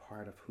we are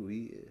part of who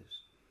he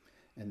is.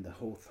 And the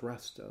whole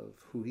thrust of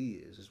who he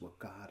is what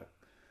God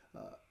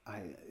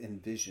I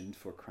envisioned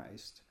for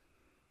Christ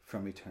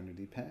from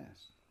eternity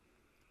past.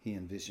 He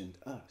envisioned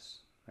us,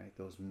 right?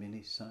 Those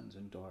many sons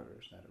and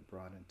daughters that are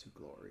brought into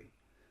glory.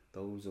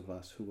 Those of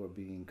us who are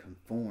being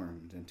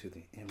conformed into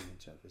the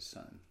image of his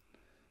Son.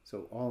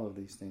 So all of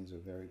these things are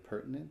very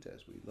pertinent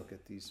as we look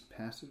at these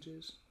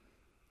passages.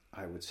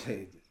 I would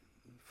say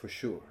for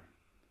sure,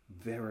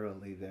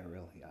 verily,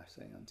 verily, I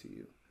say unto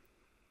you,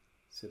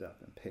 sit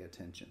up and pay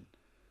attention.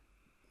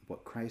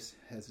 What Christ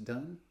has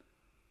done,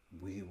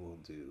 we will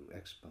do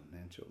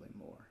exponentially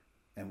more.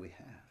 And we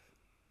have.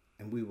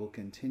 And we will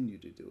continue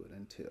to do it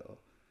until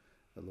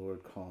the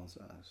Lord calls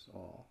us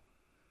all.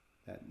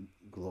 That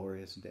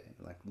glorious day,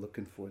 like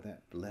looking for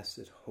that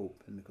blessed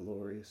hope and the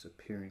glorious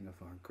appearing of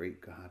our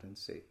great God and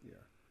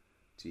Savior,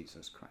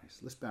 Jesus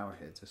Christ. Let's bow our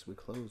heads as we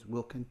close.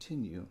 We'll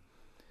continue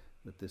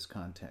with this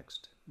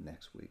context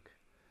next week.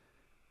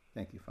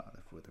 Thank you, Father,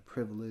 for the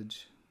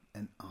privilege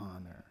and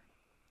honor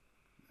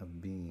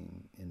of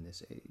being in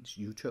this age.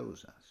 You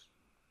chose us.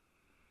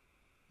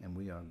 And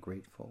we are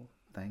grateful,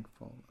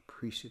 thankful,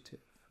 appreciative,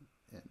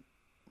 and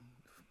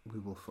we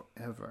will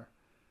forever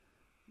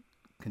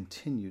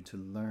continue to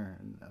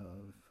learn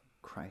of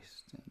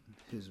Christ and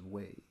his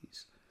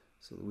ways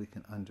so that we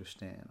can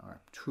understand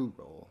our true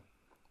role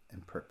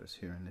and purpose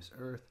here in this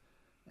earth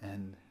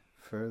and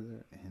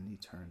further in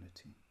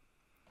eternity.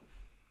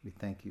 We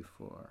thank you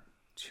for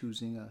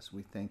choosing us.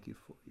 We thank you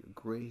for your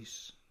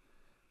grace.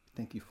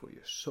 Thank you for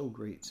your so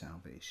great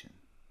salvation.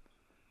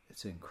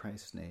 It's in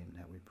Christ's name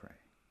that we pray.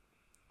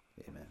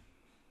 Amen.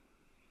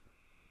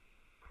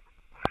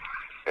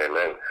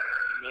 Amen.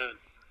 Amen.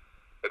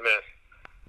 Amen.